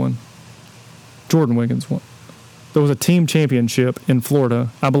Wiggins won. Jordan Wiggins won. There was a team championship in Florida.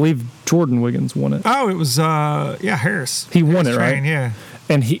 I believe Jordan Wiggins won it. Oh, it was Harris. He won it, right? Yeah.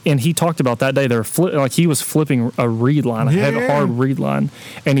 And he talked about that day. He was flipping a reed line, a hard reed line,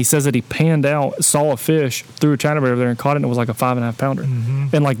 and he says that he panned out, saw a fish, threw a chatterbait over there, and caught it. And it was like a 5.5 pounder,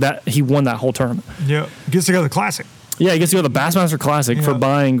 and that he won that whole tournament. Yeah, gets to go to the Classic. Yeah, he gets to go to the Bassmaster Classic for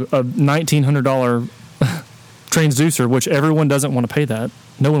buying a $1,900 transducer, which everyone doesn't want to pay that.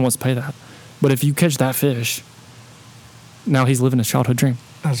 No one wants to pay that. But if you catch that fish, now he's living his childhood dream.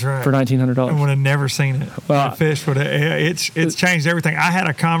 That's right. For I $1,900. would have never seen it. Well, That fish would have. It's changed everything. I had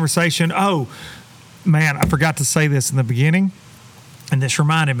a conversation. Oh, man, I forgot to say this in the beginning, and this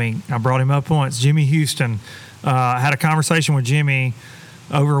reminded me. I brought him up once. Jimmy Houston. I had a conversation with Jimmy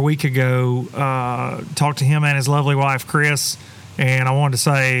over a week ago. Talked to him and his lovely wife, Chris, and I wanted to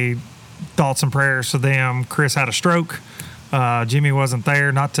say thoughts and prayers for them. Chris had a stroke. Jimmy wasn't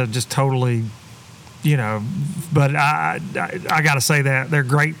there, not to just totally, but I got to say that they're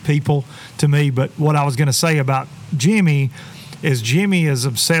great people to me. But what I was going to say about Jimmy is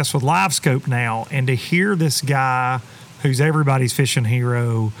obsessed with LiveScope now, and to hear this guy who's everybody's fishing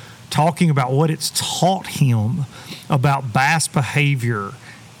hero talking about what it's taught him about bass behavior,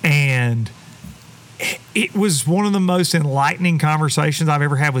 and it was one of the most enlightening conversations I've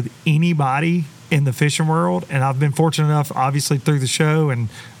ever had with anybody in the fishing world. And I've been fortunate enough, obviously through the show and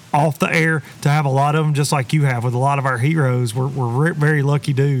off the air, to have a lot of them, just like you have with a lot of our heroes. We're very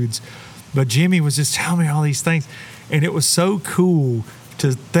lucky dudes. But Jimmy was just telling me all these things, and it was so cool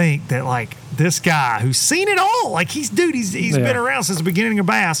to think that, like, this guy who's seen it all, like, he's been around since the beginning of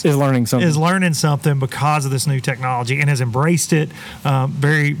bass, is learning something because of this new technology and has embraced it.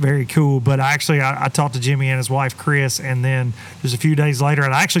 Very, very cool. But I talked to Jimmy and his wife, Chris, and then just a few days later,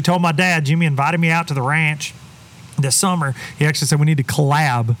 and I actually told my dad, Jimmy invited me out to the ranch this summer. He actually said we need to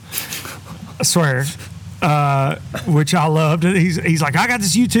collab. I swear. Which I loved. He's like, I got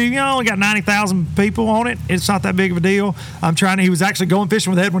this YouTube, only got 90,000 people on it. It's not that big of a deal. He was actually going fishing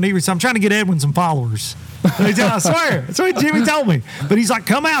with Edwin Everett. So I'm trying to get Edwin some followers. I swear. That's what Jimmy told me. But he's like,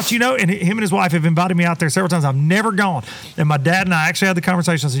 come out, and him and his wife have invited me out there several times. I've never gone. And my dad and I actually had the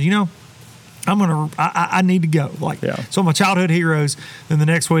conversation. I said, I need to go. So my childhood heroes. Then the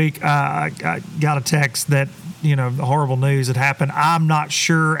next week, I got a text that, the horrible news had happened. I'm not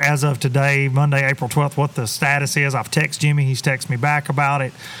sure as of today, Monday, April 12th, what the status is. I've texted Jimmy. He's texted me back about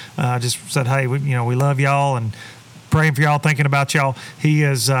it. Just said, hey, we love y'all and praying for y'all, thinking about y'all. He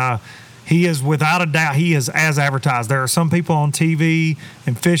is without a doubt, he is as advertised. There are some people on TV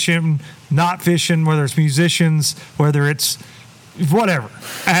and fishing, not fishing, whether it's musicians, whether it's whatever,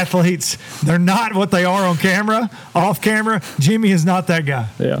 athletes, they're not what they are on camera, off camera. Jimmy is not that guy.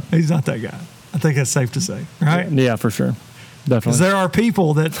 Yeah. He's not that guy. I think that's safe to say, right? Yeah, for sure. Definitely. Because there are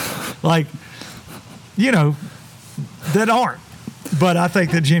people that, that aren't. But I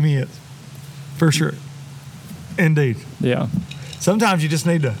think that Jimmy is, for sure. Indeed. Yeah. Sometimes you just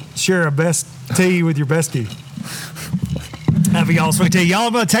need to share a best tea with your bestie. Happy y'all sweet tea. Y'all,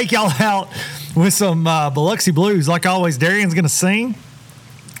 I'm going to take y'all out with some Biloxi Blues. Like always, Darian's going to sing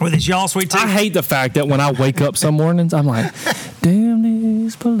with his y'all sweet tea. I hate the fact that when I wake up some mornings, I'm like, damn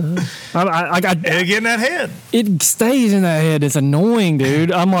these Biloxi. It'll get in that head. It stays in that head. It's annoying,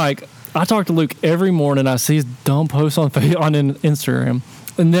 dude. I'm like, I talk to Luke every morning. I see his dumb posts on Instagram.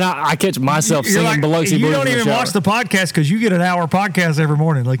 And then I catch myself singing Biloxi Blues. You don't even watch the podcast because you get an hour podcast every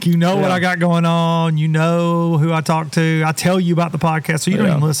morning. Like, what I got going on. You know who I talk to. I tell you about the podcast, so you don't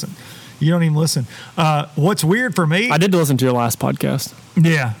even listen. You don't even listen. What's weird for me... I did listen to your last podcast.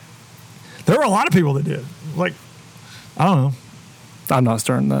 Yeah. There were a lot of people that did. Like, I don't know. I'm not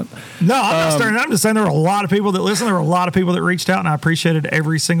starting that. No, I'm not starting that. I'm just saying there were a lot of people that listened. There were a lot of people that reached out, and I appreciated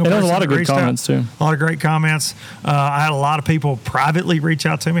every single person. There was a lot of good comments, too. A lot of great comments. I had a lot of people privately reach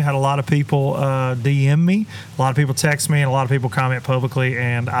out to me. Had a lot of people DM me. A lot of people text me, and a lot of people comment publicly,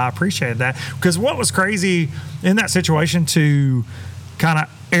 and I appreciated that. Because what was crazy in that situation, to kind of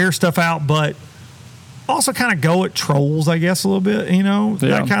air stuff out, but also kind of go at trolls, I guess, a little bit,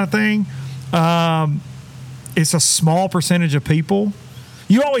 that kind of thing. It's a small percentage of people.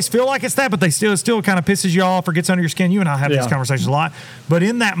 You always feel like it's that, but it still kind of pisses you off or gets under your skin. You and I have these conversations a lot. But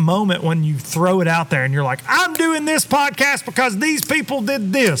in that moment when you throw it out there and you're like, I'm doing this podcast because these people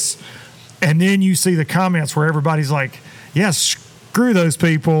did this. And then you see the comments where everybody's like, yeah, screw those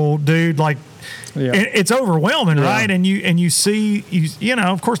people, dude. Like, it's overwhelming, right? And you see,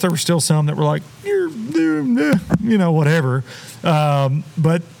 of course there were still some that were like, you're whatever.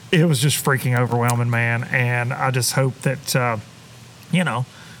 But it was just freaking overwhelming, man. And I just hope that,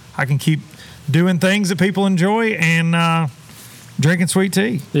 I can keep doing things that people enjoy and drinking sweet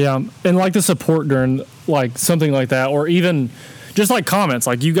tea. Yeah. And like the support during like something like that, or even just like comments,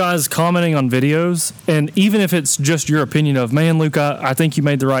 like you guys commenting on videos. And even if it's just your opinion of, man, Luke, I think you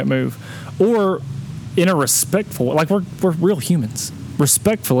made the right move, or in a respectful, like we're real humans.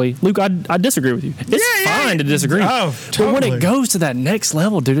 Respectfully, Luke, I disagree with you. It's fine to disagree. Oh, totally. But when it goes to that next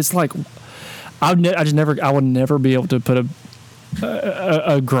level, dude, it's like I would never be able to put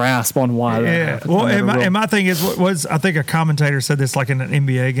a grasp on why that happened. Well, I never will. and my thing is, was I think a commentator said this like in an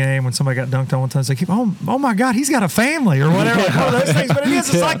NBA game when somebody got dunked on one time. It's like, oh my God, he's got a family or whatever. Like one of those things. But it is.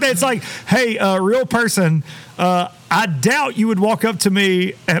 It's like that. It's like, hey, real person, I doubt you would walk up to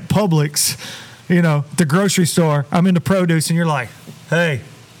me at Publix, the grocery store. I'm into produce, and you're like, hey,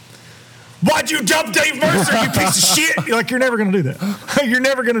 why'd you dump Dave Mercer, you piece of shit? You're never going to do that. You're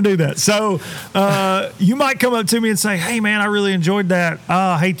never going to do that. So you might come up to me and say, hey, man, I really enjoyed that.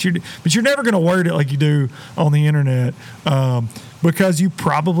 I hate you. But you're never going to word it like you do on the internet because you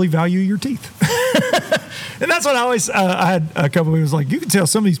probably value your teeth. And that's what I always, I had a couple of people like, you can tell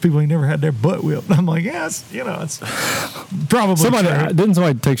some of these people ain't never had their butt whipped. And I'm like, yeah, it's probably true. Didn't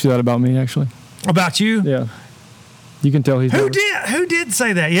somebody text you that about me, actually? About you? Yeah. You can tell he's Who did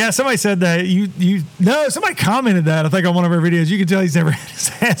say that? Yeah, somebody said that. Somebody commented that, I think, on one of our videos. You can tell he's never had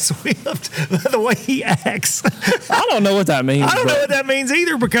his ass whipped the way he acts. I don't know what that means. I don't know what that means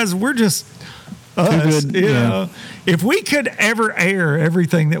either because we're just us. Good, know. If we could ever air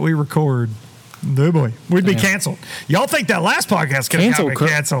everything that we record, oh boy, we'd be canceled. Y'all think that last podcast could have been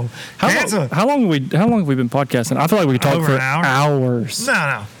canceled? How long have we been podcasting? I feel like we could talk Over for an hour? hours.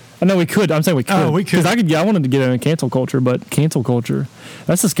 No. I know we could. I'm saying we could. Oh, we could. Because I wanted to get into cancel culture, but cancel culture,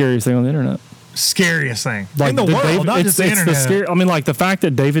 that's the scariest thing on the internet. Scariest thing in the world, not just the internet. I mean, like the fact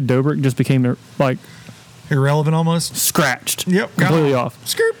that David Dobrik just became like irrelevant almost. Scratched. Yep. Completely off.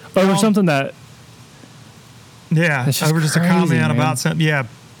 Skirt. Over something that. Yeah. Just over just crazy, a comment man. about something. Yeah.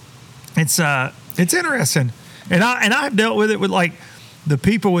 It's interesting. And I've dealt with it with like the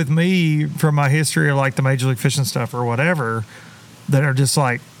people with me from my history of like the Major League Fishing stuff or whatever that are just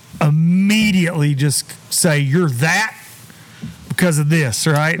like immediately just say you're that because of this,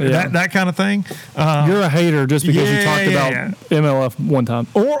 right? Yeah. That kind of thing. You're a hater just because you talked about MLF one time.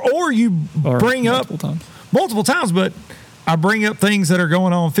 Or you bring up multiple times, but I bring up things that are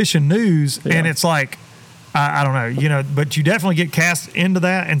going on fishing news and it's like, I don't know, but you definitely get cast into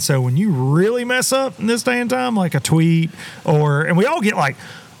that. And so when you really mess up in this day and time, like a tweet and we all get like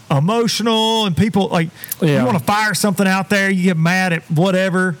emotional and people like, you want to fire something out there, you get mad at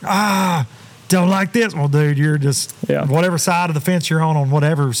whatever. Don't like this. Well, dude, you're just whatever side of the fence you're on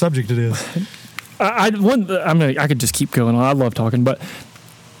whatever subject it is. I could just keep going on. I love talking, but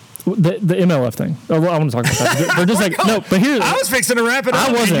the MLF thing. I want to talk about that. They're just like, no, but here. I was fixing to wrap it up.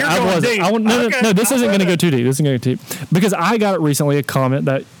 I wasn't. No, this isn't going to go too deep. This isn't going to go too deep. Because I got recently a comment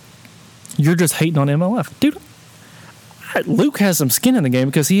that you're just hating on MLF. Dude, Luke has some skin in the game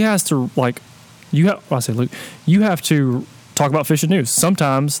because he has to, like, you have to talk about fishing news.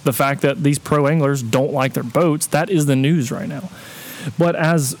 Sometimes the fact that these pro anglers don't like their boats, that is the news right now. But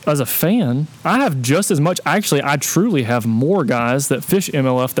as a fan, I have just as much. Actually, I truly have more guys that fish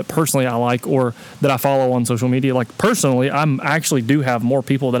MLF that personally I like or that I follow on social media. Like personally, I actually do have more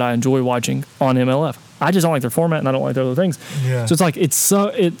people that I enjoy watching on MLF. I just don't like their format and I don't like their other things. Yeah. So it's like it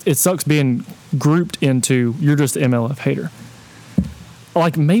sucks being grouped into you're just an MLF hater.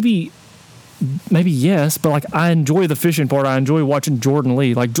 Like maybe yes, but like I enjoy the fishing part. I enjoy watching Jordan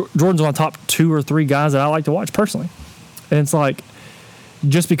Lee. Like Jordan's one of the top 2 or 3 guys that I like to watch personally. And it's like,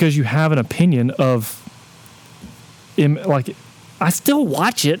 just because you have an opinion of him, like I still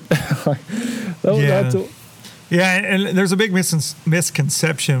watch it. And there's a big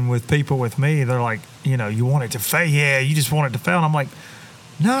misconception with people with me. They're like, you want it to fail. Yeah, you just want it to fail. And I'm like,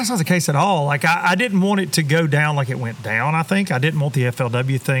 no, that's not the case at all. Like I didn't want it to go down like it went down. I think I didn't want the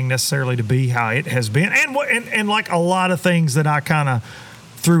FLW thing necessarily to be how it has been. And like a lot of things that I kind of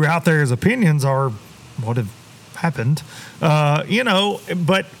threw out there as opinions are what have happened,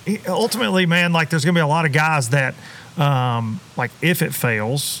 but ultimately, man, like there's going to be a lot of guys that, like if it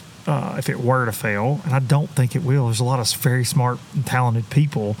fails, if it were to fail, and I don't think it will, there's a lot of very smart and talented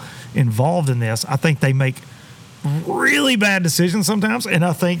people involved in this. I think they make really bad decisions sometimes. And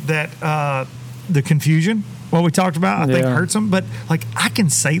I think that, the confusion, what we talked about, I think hurts them, but like I can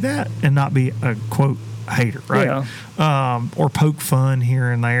say that and not be a quote hater, right? Yeah. Or poke fun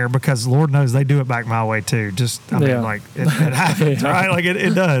here and there because Lord knows they do it back my way too. Just I mean, like it happens, right? Like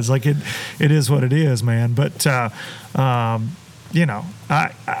it does. Like it is what it is, man. But I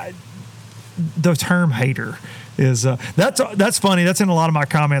the term hater is that's funny. That's in a lot of my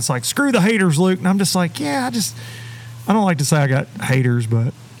comments. Like screw the haters, Luke. And I'm just like, I don't like to say I got haters,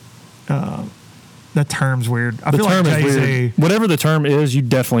 but that term's weird. I feel like Jay-Z. Whatever the term is, you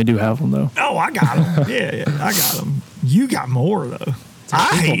definitely do have them, though. Oh, I got them. Yeah, I got them. You got more, though.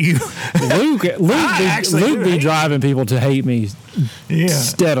 I hate you. Luke be driving people to hate me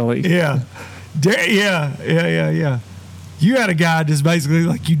steadily. Yeah. You had a guy just basically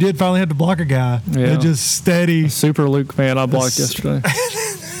like you did finally have to block a guy. Yeah. Just steady. Super Luke, man, I blocked yesterday.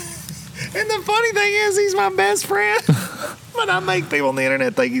 And the funny thing is, he's my best friend. But I make people on the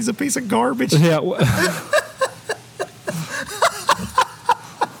internet think he's a piece of garbage. Yeah.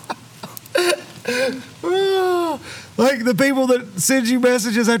 Like the people that send you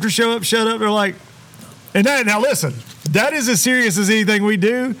messages after show up, shut up, they're like, and that, now listen, that is as serious as anything we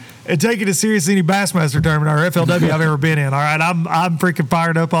do, and take it as serious as any Bassmaster tournament or FLW I've ever been in. All right, I'm freaking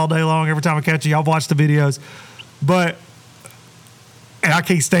fired up all day long every time I catch you. Y'all watch the videos, but and I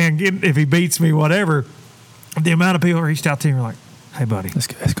can't stand if he beats me, whatever. The amount of people reached out to me were like, "Hey, buddy, It's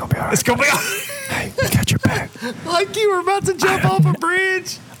gonna be all right. it's gonna be all right." Hey, we got your back. Like you were about to jump off a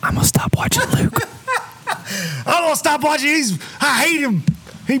bridge. I'm gonna stop watching Luke. I'm gonna stop watching. I hate him.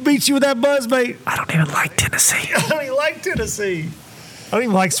 He beats you with that buzzbait. I don't even like Tennessee. I don't even like Tennessee. I don't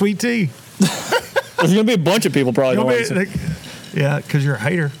even like sweet tea. There's gonna be a bunch of people probably. Yeah, because you're a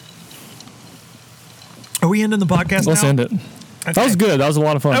hater. Are we ending the podcast Let's now? end it. Okay. That was good. That was a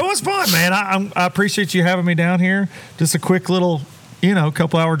lot of fun. It was fun, man. I appreciate you having me down here. Just a quick little,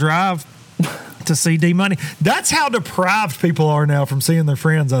 couple hour drive to see D Money. That's how deprived people are now from seeing their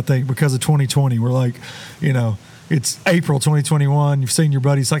friends, I think, because of 2020. We're like, it's April 2021. You've seen your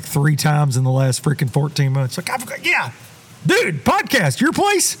buddies like 3 times in the last freaking 14 months. Like, yeah, dude, podcast, your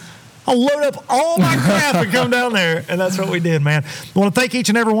place. I'll load up all my crap and come down there. And that's what we did, man. I want to thank each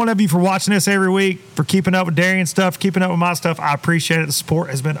and every one of you for watching this every week, for keeping up with Darian's stuff, keeping up with my stuff. I appreciate it. The support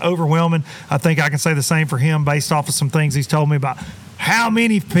has been overwhelming. I think I can say the same for him based off of some things he's told me about how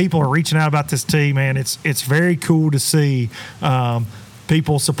many people are reaching out about this tee, man. It's very cool to see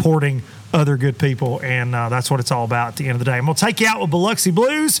people supporting other good people, and that's what it's all about at the end of the day. I'm going to take you out with Biloxi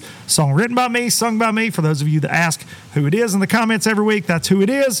Blues, song written by me, sung by me. For those of you that ask who it is in the comments every week, that's who it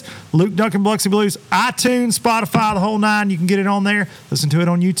is. Luke Duncan, Biloxi Blues, iTunes, Spotify, the whole 9. You can get it on there. Listen to it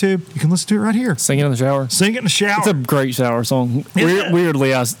on YouTube. You can listen to it right here. Sing it in the shower. Sing it in the shower. It's a great shower song. Weirdly,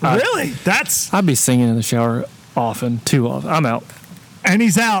 really? I'd be singing in the shower too often. I'm out. And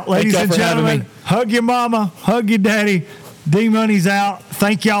he's out, ladies and gentlemen. Hug your mama, hug your daddy. D Money's out.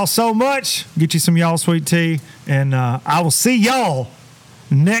 Thank y'all so much. Get you some y'all sweet tea, and I will see y'all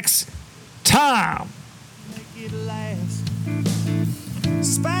next time. Make it last.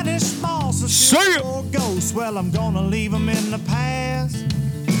 Spanish moss, See ya. or ghosts. Well, I'm gonna leave them in the past.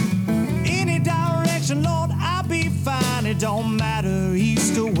 Any direction, Lord, I'll be fine. It don't matter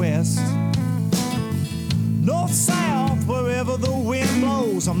east or west. North, south, wherever the wind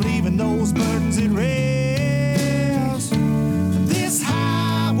blows, I'm leaving those burdens at rest. This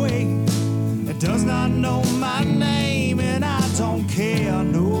highway, it does not know my name, and I don't care.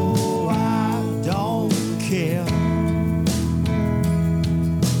 No, I don't care.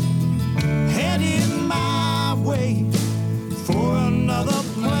 Headed my way for another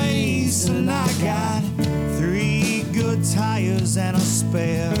place, and I got 3 good tires and a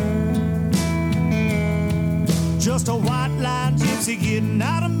spare. Just a white line gypsy getting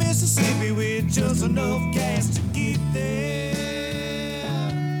out of Mississippi with just enough gas to get there.